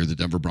it this year, the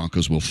Denver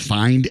Broncos will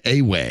find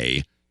a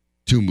way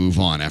to move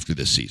on after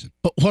this season.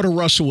 But what are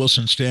Russell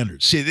Wilson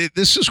standards? See,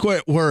 this is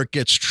where it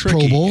gets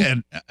tricky. Pro Bowl.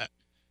 And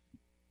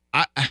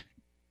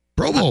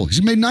Pro Bowl.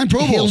 He's made 9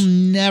 Pro Bowls. He'll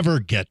never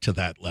get to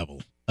that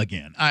level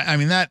again. I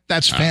mean,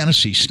 that's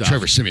fantasy stuff.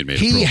 Trevor Siemian made a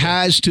Pro He Bowl.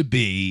 has to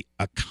be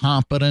a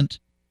competent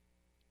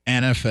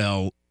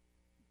NFL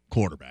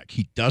quarterback.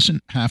 He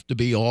doesn't have to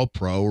be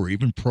all-pro or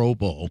even Pro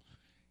Bowl.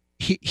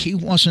 He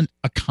wasn't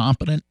a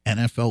competent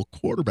NFL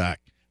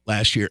quarterback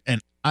last year.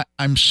 And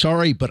I'm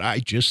sorry, but I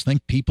just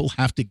think people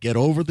have to get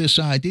over this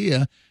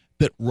idea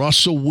that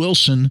Russell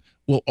Wilson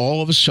will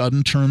all of a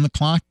sudden turn the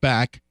clock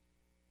back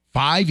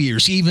 5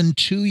 years, even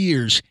 2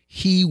 years.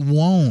 He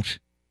won't.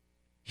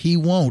 He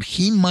won't.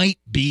 He might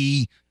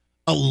be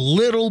a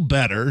little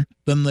better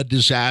than the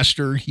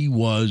disaster he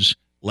was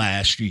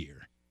last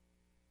year.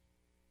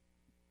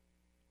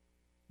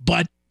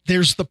 But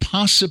there's the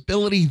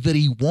possibility that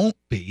he won't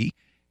be,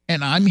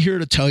 and I'm here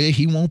to tell you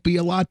he won't be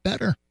a lot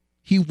better.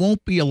 He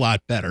won't be a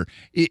lot better.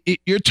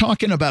 You're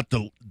talking about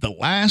the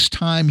last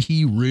time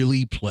he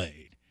really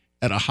played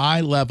at a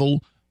high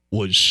level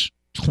was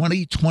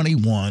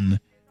 2021,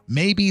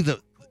 maybe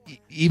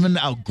even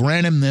I'll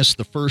grant him this,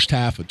 the first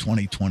half of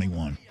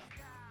 2021.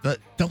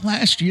 The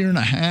last year and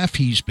a half,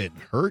 he's been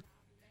hurt.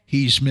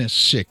 He's missed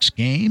 6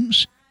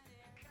 games.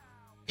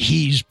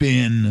 He's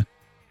been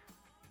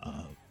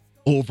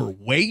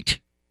overweight.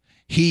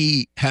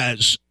 He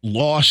has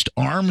lost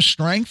arm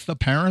strength,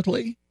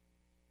 apparently.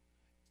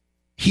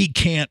 He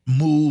can't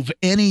move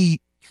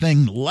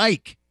anything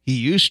like he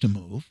used to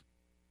move,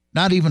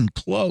 not even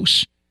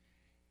close.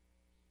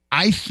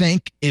 I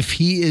think if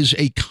he is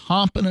a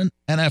competent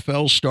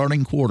NFL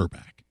starting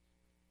quarterback,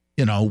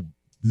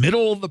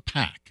 middle of the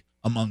pack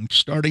among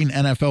starting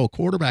NFL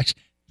quarterbacks,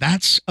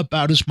 that's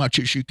about as much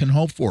as you can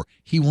hope for.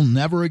 He will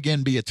never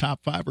again be a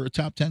top 5 or a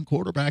top 10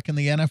 quarterback in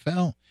the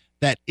NFL.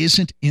 That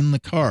isn't in the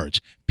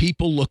cards.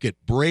 People look at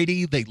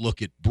Brady, they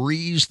look at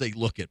Breeze, they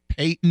look at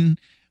Payton,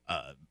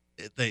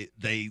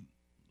 they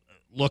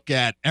look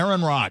at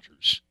Aaron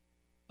Rodgers,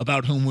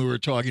 about whom we were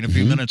talking a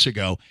few minutes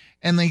ago,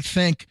 and they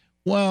think,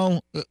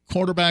 well,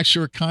 quarterbacks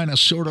are kind of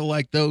sort of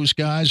like those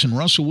guys, and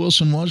Russell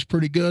Wilson was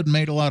pretty good and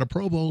made a lot of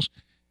Pro Bowls.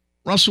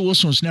 Russell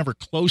Wilson was never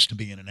close to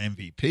being an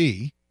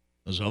MVP.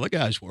 Those other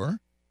guys were.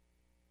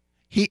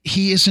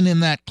 He isn't in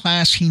that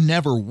class. He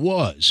never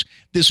was.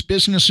 This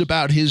business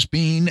about his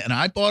being, and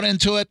I bought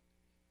into it.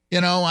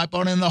 I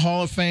bought in the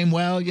Hall of Fame.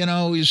 Well,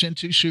 he's in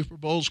 2 Super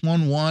Bowls,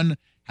 won 1,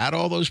 had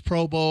all those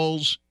Pro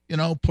Bowls,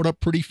 put up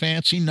pretty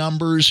fancy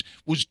numbers,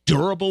 was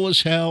durable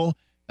as hell.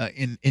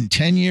 in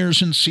 10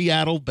 years in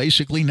Seattle,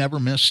 basically never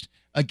missed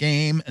a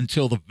game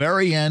until the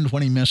very end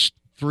when he missed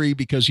 3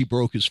 because he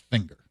broke his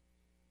finger,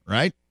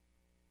 right?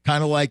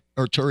 Kind of like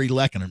Arturi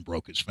Lehkonen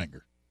broke his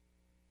finger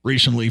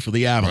recently for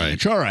the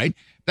Avalanche. Right. All right,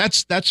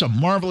 that's a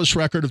marvelous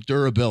record of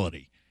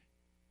durability.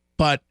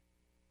 But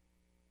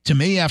to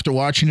me, after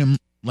watching him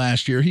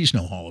last year, he's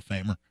no Hall of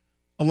Famer.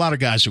 A lot of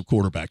guys have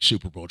quarterbacked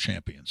Super Bowl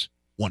champions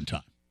one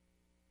time.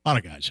 A lot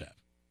of guys have.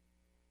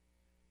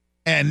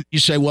 And you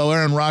say, well,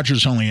 Aaron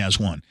Rodgers only has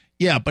one.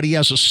 Yeah, but he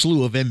has a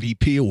slew of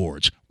MVP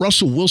awards.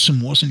 Russell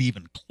Wilson wasn't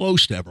even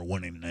close to ever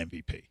winning an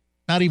MVP.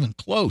 Not even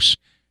close.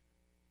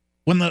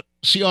 When the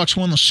Seahawks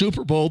won the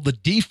Super Bowl, the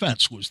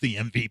defense was the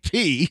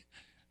MVP.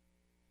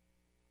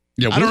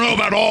 Yeah, I don't know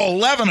about all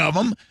 11 of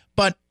them,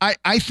 but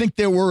I think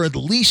there were at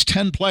least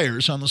 10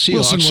 players on the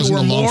Seahawks who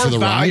were more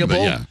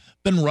valuable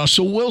than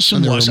Russell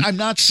Wilson was. I'm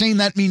not saying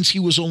that means he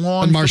was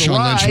along for the ride.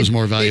 Marshawn Lynch was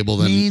more valuable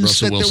than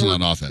Russell Wilson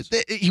on offense.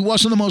 He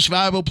wasn't the most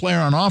valuable player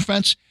on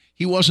offense.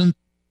 He wasn't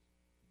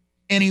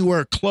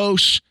anywhere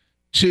close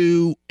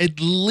to at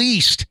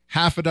least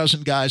half a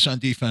dozen guys on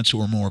defense who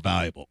were more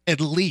valuable. At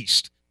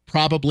least.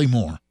 Probably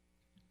more.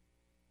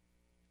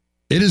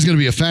 It is going to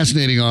be a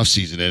fascinating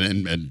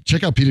offseason. And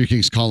check out Peter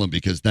King's column,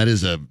 because that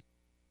is an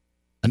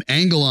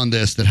angle on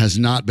this that has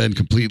not been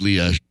completely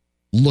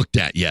looked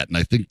at yet. And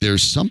I think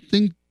there's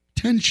something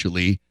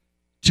potentially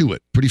to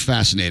it. Pretty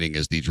fascinating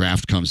as the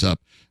draft comes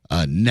up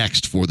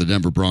next for the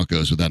Denver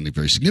Broncos without any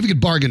very significant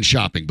bargain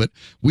shopping. But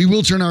we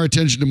will turn our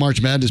attention to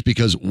March Madness,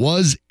 because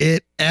was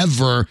it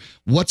ever?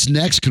 What's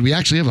next? Could we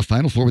actually have a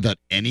Final Four without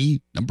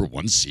any number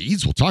 1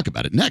 seeds? We'll talk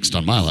about it next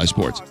on Mile High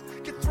Sports.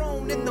 Get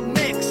thrown in the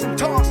mix and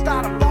tossed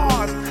out of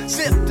bars.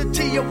 Sip the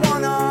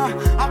Tijuana.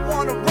 I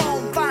want to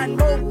roam. Find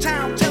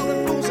Motown.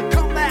 Telling fools to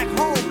come back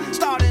home.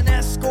 Start an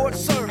escort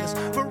service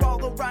for all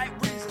the right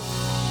reasons.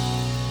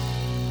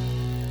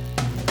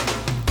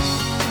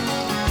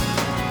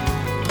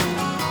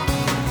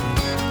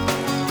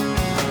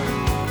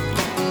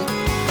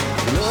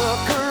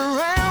 Look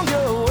around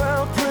your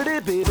world, pretty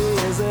baby.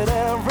 Is it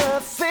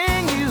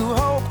everything you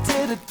hoped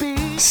it'd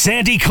be?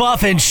 Sandy Clough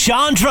and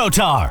Sean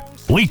Drotar.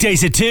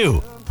 Weekdays at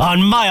 2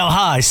 on Mile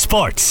High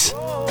Sports.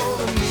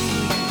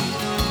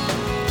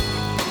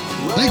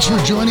 Thanks for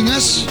joining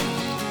us.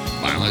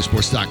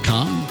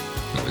 MileHighSports.com.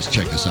 Always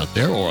check us out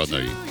there, or on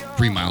the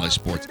free Mile High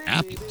Sports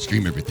app. You can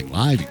stream everything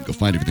live. You can go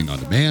find everything on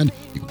demand.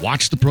 You can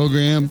watch the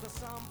program.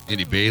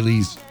 Danny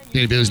Bailey's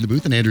in the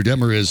booth, and Andrew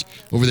Detmer is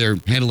over there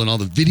handling all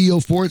the video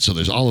for it. So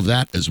there's all of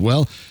that as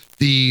well.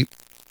 The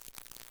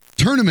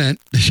tournament,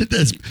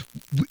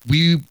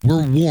 we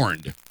were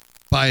warned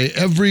by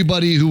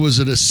everybody who was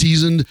a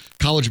seasoned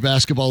college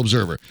basketball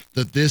observer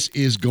that this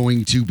is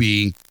going to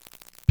be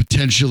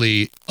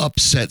potentially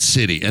upset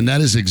city. And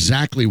that is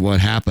exactly what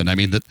happened. I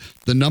mean,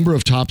 the number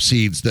of top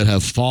seeds that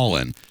have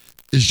fallen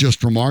is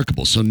just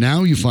remarkable. So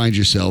now you find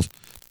yourself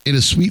in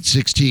a Sweet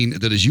 16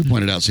 that, as you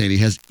pointed out, Sandy,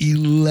 has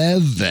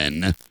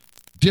 11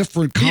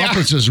 different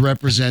conferences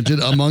represented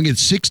among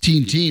its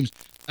 16 teams.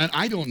 And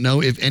I don't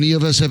know if any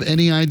of us have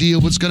any idea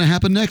what's going to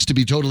happen next, to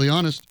be totally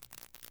honest.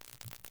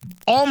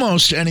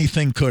 Almost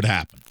anything could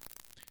happen.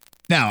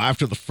 Now,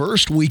 after the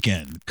first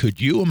weekend,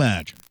 could you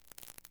imagine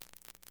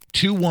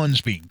 2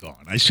 ones being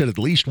gone? I said at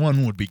least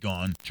one would be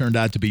gone. Turned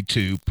out to be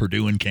 2,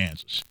 Purdue and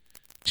Kansas.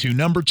 2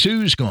 number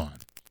 2s gone,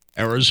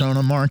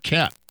 Arizona,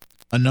 Marquette.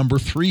 A number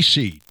 3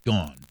 seed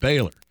gone,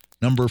 Baylor.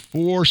 Number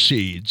 4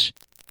 seeds,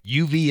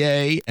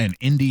 UVA and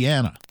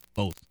Indiana,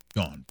 both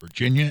gone,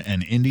 Virginia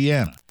and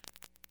Indiana.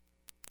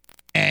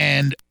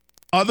 And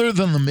other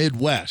than the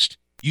Midwest,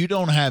 you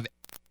don't have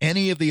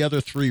any of the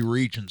other 3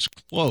 regions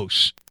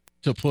close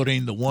to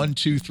putting the 1,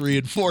 2, 3,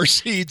 and 4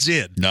 seeds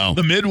in. No.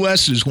 The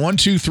Midwest is 1,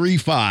 2, 3,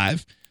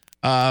 5.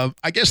 I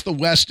guess the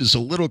West is a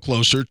little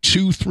closer,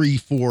 2, 3,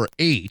 4,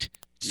 8.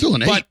 Still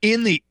an 8. But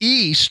in the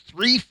East,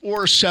 3,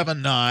 4,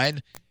 7,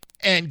 9.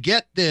 And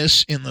get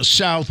this, in the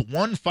South,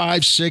 1,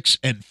 5, 6,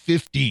 and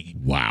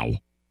 15. Wow.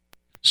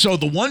 So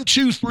the 1,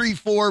 2, 3,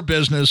 4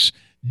 business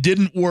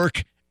didn't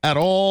work at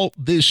all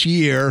this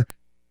year.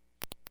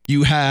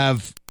 You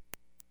have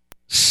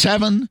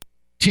 7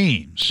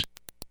 teams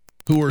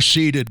who are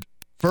seeded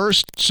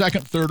first,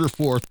 second, third, or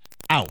fourth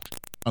out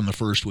on the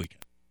first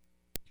weekend.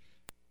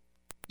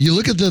 You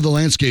look at the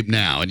landscape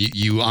now, and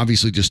you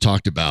obviously just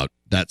talked about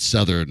that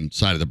southern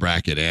side of the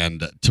bracket.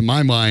 And to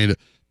my mind,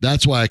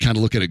 that's why I kind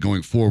of look at it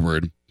going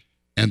forward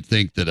and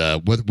think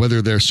that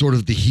whether they're sort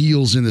of the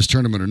heels in this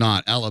tournament or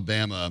not,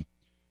 Alabama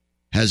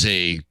has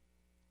a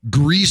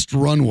greased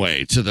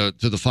runway to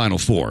the Final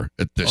Four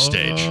at this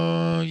stage.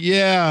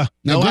 Yeah.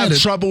 They'll have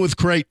trouble with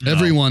Creighton.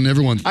 Everyone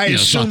I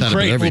assume thought that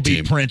Creighton about every will be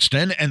team.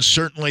 Princeton, and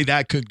certainly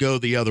that could go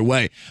the other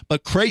way.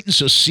 But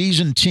Creighton's a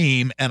seasoned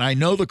team, and I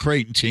know the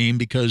Creighton team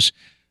because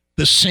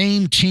the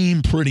same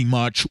team pretty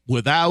much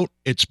without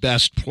its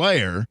best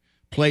player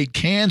played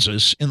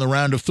Kansas in the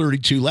round of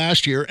 32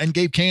 last year and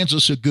gave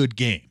Kansas a good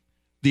game,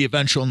 the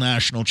eventual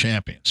national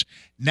champions.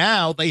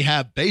 Now they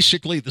have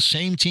basically the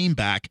same team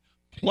back,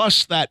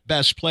 plus that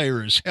best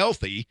player is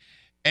healthy,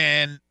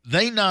 And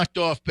they knocked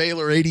off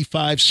Baylor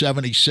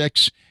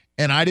 85-76,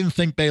 and I didn't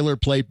think Baylor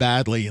played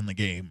badly in the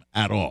game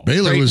at all.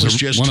 Baylor was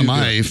just one of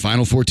my good.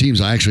 Final Four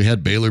teams. I actually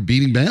had Baylor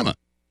beating Bama.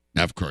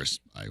 Now, of course,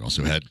 I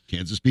also had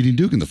Kansas beating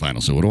Duke in the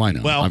final, so what do I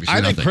know? Well, Obviously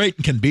I think nothing.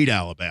 Creighton can beat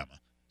Alabama.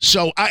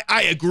 So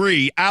I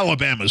agree.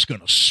 Alabama's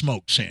going to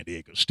smoke San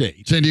Diego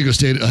State. San Diego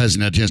State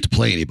hasn't had a chance to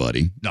play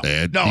anybody. No,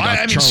 They no. got I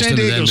mean, Charleston San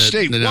Diego and then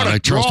State. What a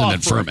Charleston draw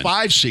and for a Furman.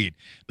 5 seed.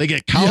 They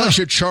get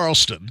College at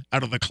Charleston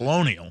out of the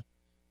Colonial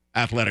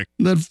Athletic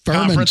Then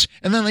Furman. Conference,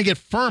 and then they get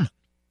Furman.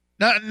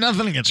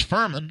 Nothing against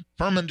Furman.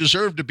 Furman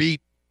deserved to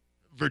beat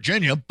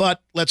Virginia,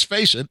 but let's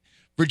face it,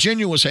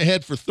 Virginia was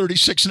ahead for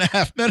 36 and a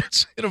half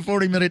minutes in a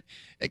 40-minute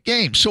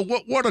game. So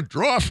what a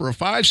draw for a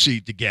 5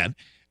 seed to get.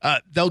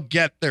 They'll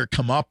get their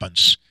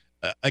comeuppance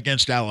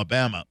against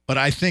Alabama. But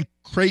I think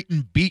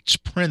Creighton beats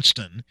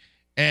Princeton,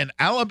 and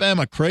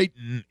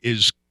Alabama-Creighton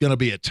is going to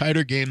be a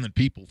tighter game than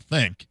people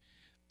think.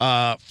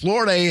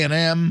 Florida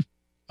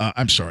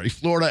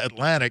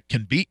Atlantic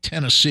can beat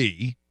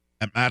Tennessee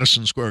at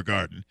Madison Square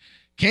Garden.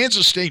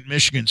 Kansas State,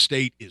 Michigan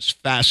State is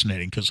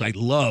fascinating because I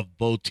love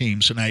both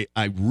teams, and I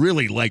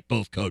really like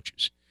both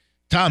coaches.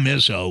 Tom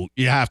Izzo,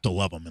 you have to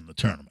love him in the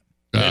tournament.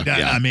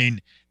 Yeah. I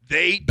mean,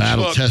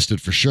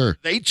 Battle-tested for sure.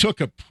 They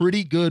took a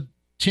pretty good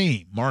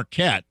team,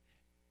 Marquette,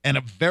 and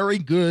a very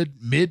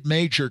good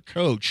mid-major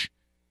coach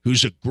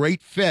who's a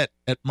great fit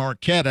at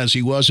Marquette as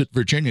he was at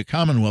Virginia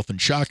Commonwealth,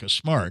 and Shaka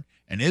Smart.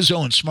 And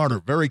Izzo and Smart are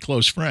very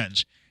close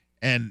friends,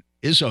 and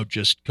Izzo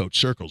just coached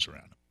circles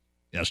around him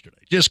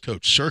yesterday. Just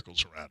coached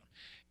circles around him.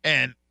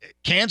 And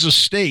Kansas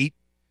State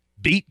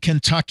beat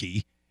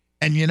Kentucky,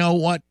 and you know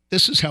what?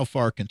 This is how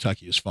far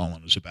Kentucky has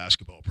fallen as a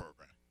basketball program.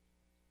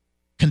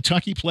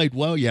 Kentucky played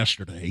well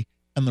yesterday,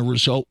 and the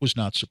result was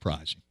not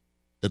surprising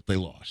that they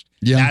lost.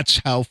 Yeah, that's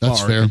how far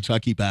that's fair.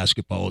 Kentucky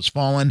basketball has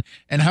fallen,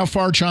 and how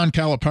far John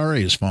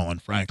Calipari has fallen,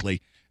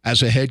 frankly,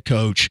 as a head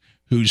coach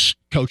who's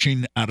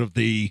coaching out of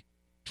the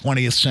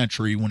 20th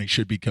century when he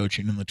should be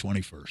coaching in the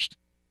 21st.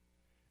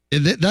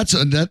 And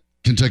that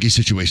Kentucky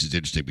situation is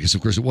interesting because,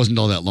 of course, it wasn't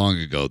all that long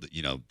ago that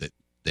that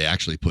they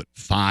actually put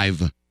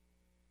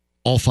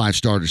all five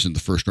starters in the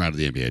first round of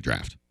the NBA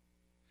draft,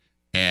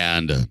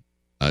 and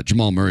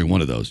Jamal Murray,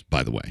 one of those,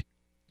 by the way.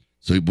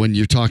 So when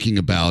you're talking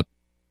about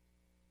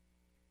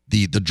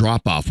the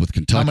drop off with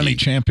Kentucky, how many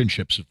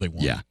championships have they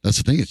won? Yeah, that's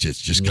the thing. It's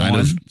just kind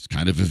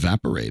of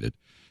evaporated.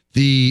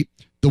 The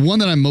one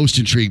that I'm most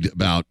intrigued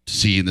about to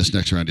see in this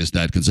next round is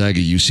that Gonzaga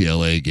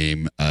UCLA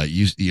game.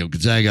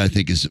 Gonzaga I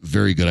think is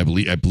very good. I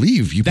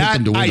believe you picked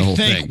them to win the whole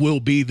thing. That I think will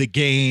be the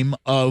game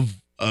of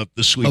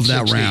the Sweet of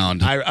that 16.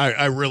 round.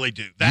 I really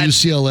do.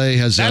 UCLA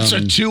has that's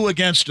a 2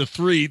 against a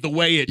 3, the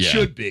way it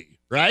should be,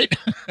 right?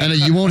 And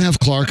you won't have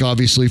Clark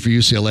obviously for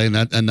UCLA,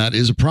 and that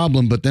is a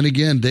problem. But then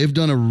again, they've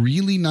done a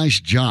really nice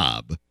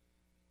job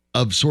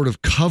of sort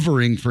of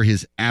covering for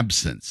his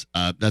absence.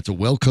 That's a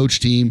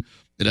well-coached team.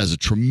 It has a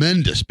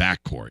tremendous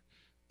backcourt.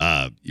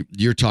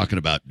 You're talking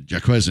about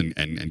Jaquez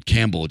and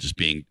Campbell just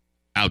being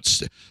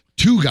outstanding.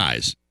 2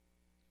 guys.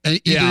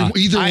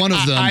 Either one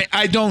of them.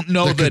 I don't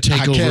know that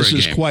Jaquez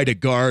is quite a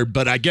guard,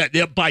 but I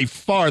get by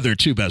far their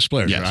 2 best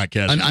players. Yes.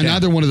 Jaquez and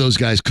either one of those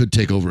guys could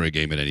take over a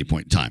game at any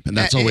point in time, and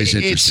that's always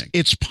interesting.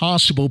 It's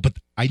possible, but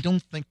I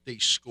don't think they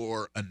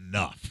score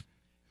enough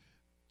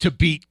to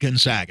beat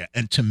Gonzaga.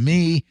 And to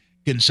me,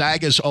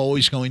 Gonzaga is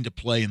always going to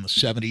play in the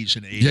 70s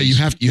and 80s. Yeah, you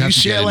have UCLA to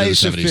get into the 70s.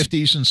 is a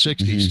 50s and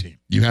 60s team.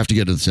 You have to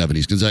get to the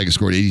 70s. Gonzaga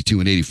scored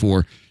 82 and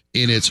 84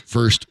 in its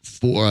first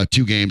 2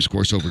 games, of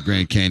course, over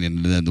Grand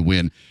Canyon, and then the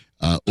win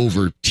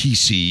over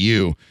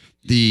TCU.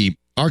 The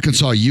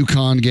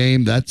Arkansas-UConn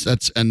game,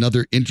 that's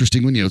another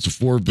interesting one. It's a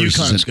 4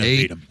 versus an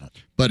 8.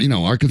 But,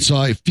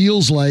 Arkansas, it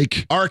feels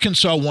like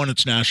Arkansas won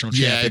its national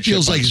championship. Yeah, it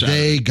feels like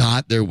Saturday. they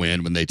got their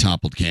win when they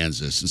toppled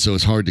Kansas. And so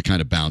it's hard to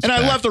kind of bounce back.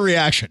 And I love the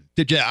reaction.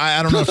 Did you?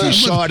 I don't know if you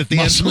saw it at the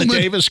end. The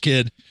Davis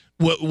kid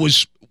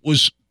was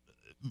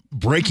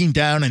breaking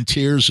down in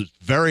tears. Was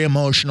very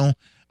emotional.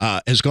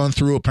 Has gone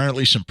through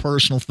apparently some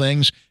personal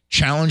things.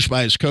 Challenged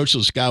by his coach.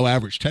 This guy who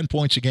averaged 10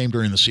 points a game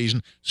during the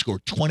season.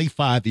 Scored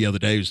 25 the other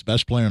day. He was the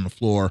best player on the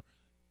floor,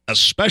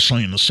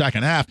 especially in the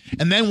second half.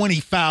 And then when he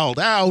fouled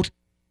out,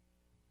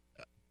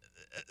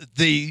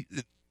 the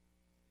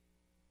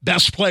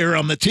best player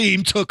on the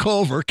team took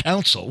over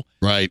counsel.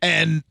 Right.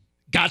 And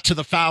got to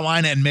the foul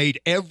line and made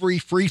every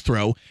free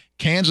throw.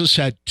 Kansas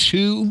had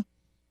 2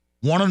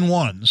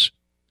 1-on-1s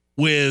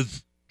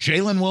with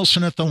Jalen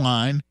Wilson at the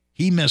line.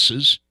 He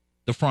misses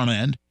the front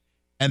end.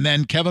 And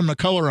then Kevin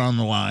McCullough on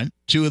the line,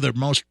 2 of their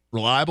most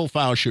reliable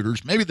foul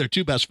shooters, maybe their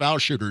 2 best foul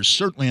shooters,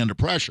 certainly under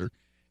pressure,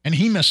 and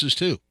he misses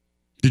too.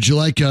 Did you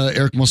like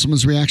Eric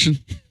Musselman's reaction?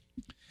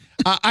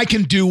 I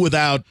can do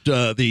without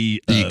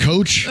the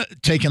coach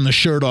taking the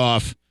shirt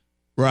off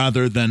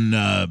rather than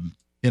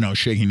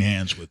shaking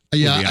hands with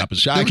the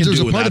opposite. I can there's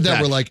do a part without of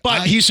that where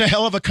but he's a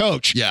hell of a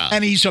coach. Yeah,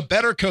 and he's a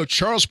better coach.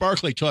 Charles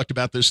Barkley talked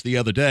about this the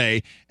other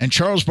day, and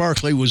Charles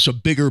Barkley was a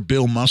bigger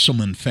Bill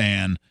Musselman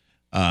fan,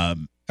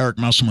 Eric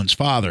Musselman's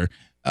father,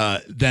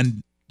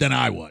 than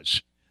I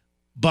was.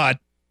 But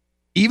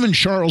even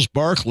Charles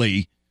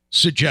Barkley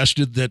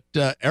suggested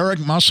that Eric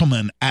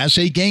Musselman, as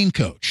a game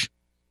coach,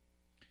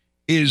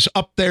 is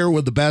up there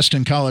with the best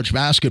in college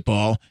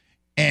basketball.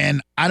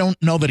 And I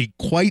don't know that he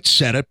quite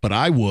said it, but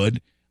I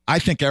would. I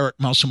think Eric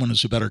Musselman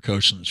is a better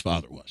coach than his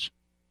father was.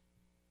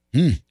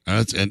 And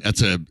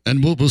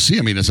we'll see.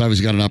 I mean, it's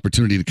obviously got an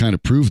opportunity to kind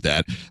of prove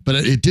that, but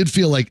it did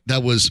feel like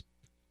it was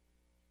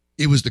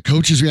the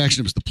coach's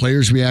reaction. It was the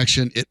player's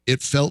reaction.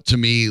 It felt to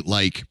me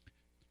like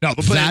that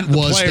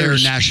was their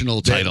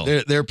national title.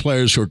 Their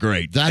players were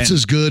great. That's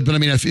as good. But I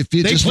mean, if it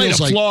just played feels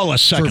a like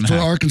flawless second for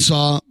half.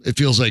 Arkansas, it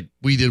feels like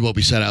we did what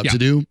we set out to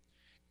do.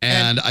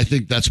 And I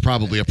think that's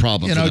probably a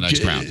problem for the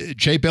next round.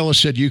 Jay Billis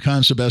said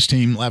UConn's the best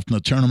team left in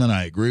the tournament.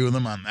 I agree with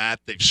him on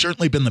that. They've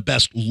certainly been the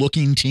best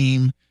looking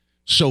team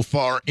so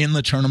far in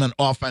the tournament,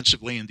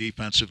 offensively and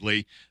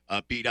defensively.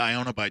 Beat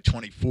Iona by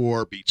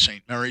 24, beat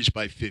St. Mary's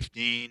by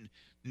 15.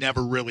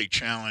 Never really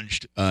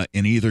challenged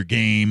in either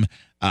game.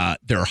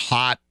 They're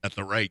hot at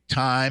the right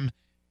time.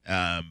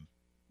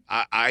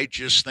 I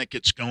just think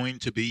it's going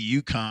to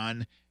be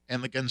UConn,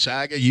 and the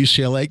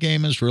Gonzaga-UCLA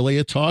game is really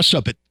a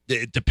toss-up.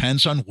 It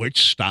depends on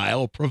which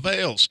style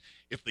prevails.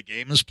 If the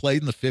game is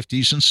played in the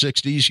 50s and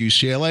 60s,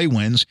 UCLA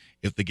wins.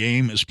 If the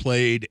game is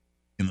played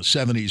in the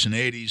 70s and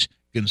 80s,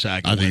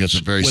 Gonzaga wins. I think that's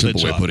a very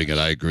simple way of putting it.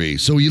 I agree.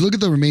 So you look at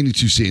the remaining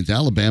two seeds,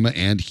 Alabama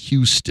and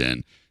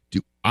Houston.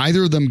 Do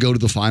either of them go to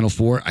the Final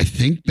Four? I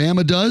think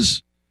Bama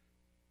does.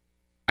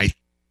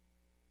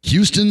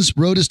 Houston's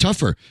road is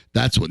tougher.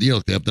 That's what, they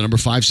have the number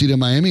 5 seed in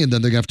Miami, and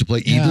then they're going to have to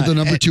play either the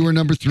number 2 or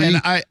number 3,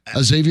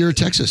 Xavier or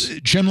Texas.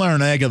 Jim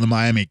Larinaga, the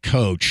Miami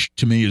coach,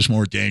 to me is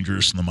more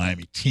dangerous than the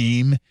Miami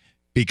team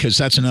because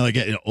that's another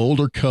guy, an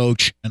older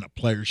coach, and the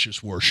players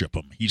just worship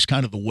him. He's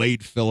kind of the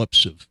Wade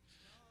Phillips of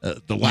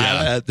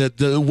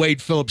the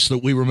Wade Phillips that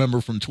we remember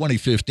from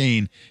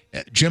 2015.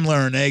 Jim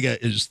Larinaga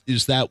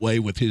is that way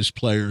with his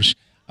players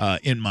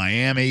in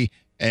Miami,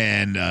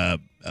 and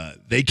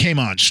they came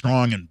on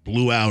strong and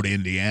blew out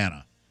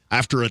Indiana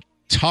after a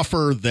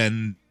tougher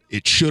than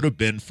it should have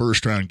been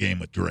first-round game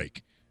with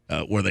Drake,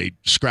 where they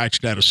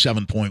scratched out a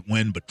 7-point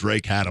win, but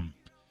Drake had them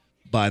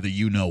by the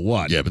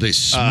you-know-what. Yeah, but they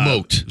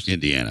smoked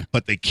Indiana.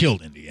 But they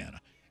killed Indiana.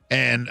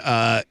 And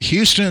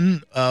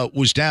Houston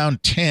was down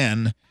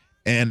 10,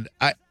 and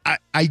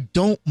I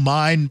don't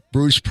mind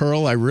Bruce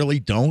Pearl. I really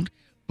don't.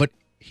 But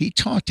he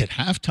talked at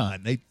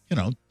halftime.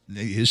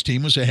 His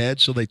team was ahead,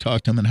 so they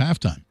talked to him at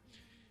halftime.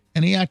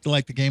 And he acted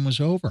like the game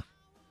was over.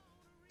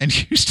 And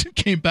Houston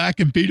came back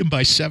and beat him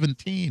by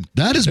 17.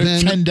 That has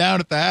been 10 down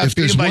at the half,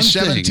 beat him by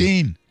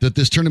 17. That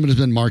this tournament has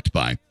been marked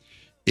by.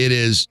 It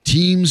is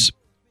teams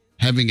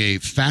having a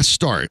fast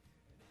start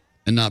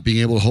and not being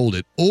able to hold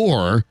it.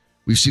 Or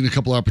we've seen a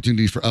couple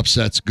opportunities for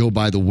upsets go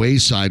by the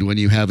wayside when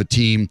you have a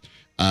team,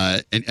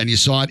 and you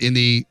saw it in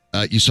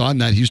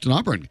that Houston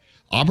Auburn.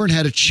 Auburn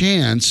had a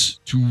chance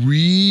to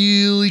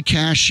really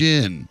cash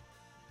in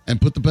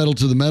and put the pedal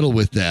to the metal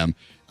with them.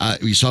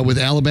 We saw with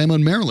Alabama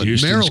and Maryland.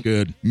 Houston's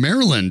good.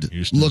 Maryland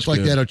looked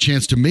like they had a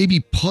chance to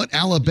maybe put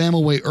Alabama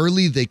away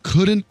early. They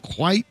couldn't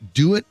quite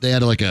do it. They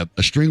had like a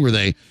string where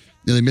they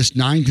missed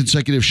 9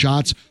 consecutive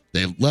shots.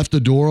 They left the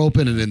door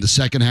open, and in the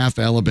second half,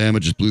 Alabama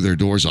just blew their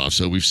doors off.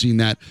 So we've seen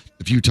that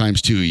a few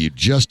times too. You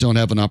just don't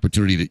have an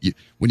opportunity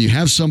when you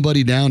have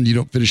somebody down, you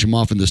don't finish them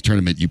off in this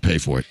tournament, you pay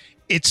for it.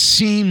 It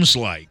seems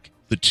like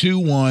the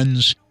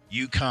 2-1s,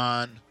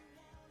 UConn,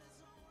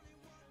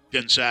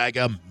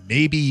 Gonzaga,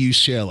 maybe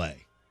UCLA,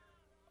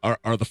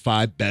 are the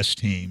 5 best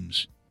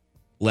teams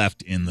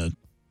left in the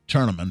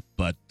tournament,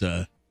 but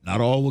not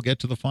all will get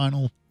to the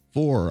Final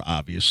Four,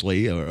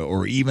 obviously,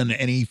 or even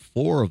any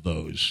 4 of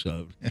those.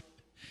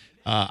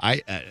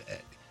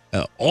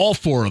 All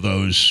 4 of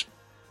those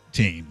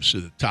teams,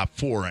 the top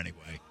 4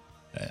 anyway.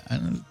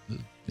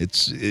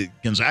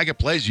 Gonzaga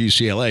plays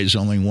UCLA, so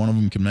only one of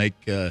them can make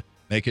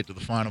it to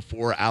the Final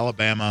Four.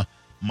 Alabama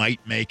might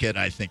make it.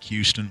 I think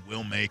Houston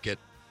will make it,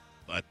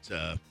 but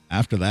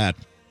after that,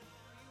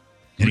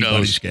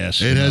 anybody's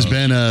guess. It has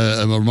been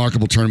a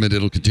remarkable tournament.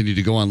 It'll continue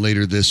to go on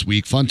later this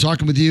week. Fun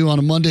talking with you on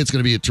a Monday. It's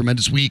going to be a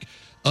tremendous week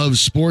of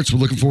sports. We're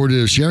looking forward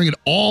to sharing it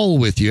all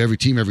with you. Every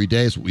team, every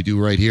day is what we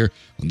do right here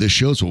on this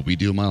show. It's what we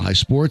do at Mile High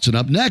Sports. And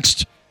up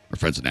next, our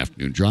friends in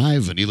Afternoon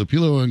Drive, Vanilla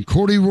Pillow and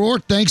Cordy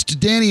Rourke. Thanks to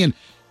Danny and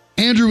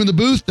Andrew in the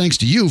booth. Thanks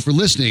to you for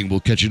listening. We'll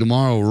catch you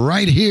tomorrow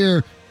right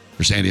here.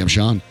 For Sandy, I'm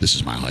Sean. This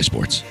is Mile High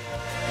Sports.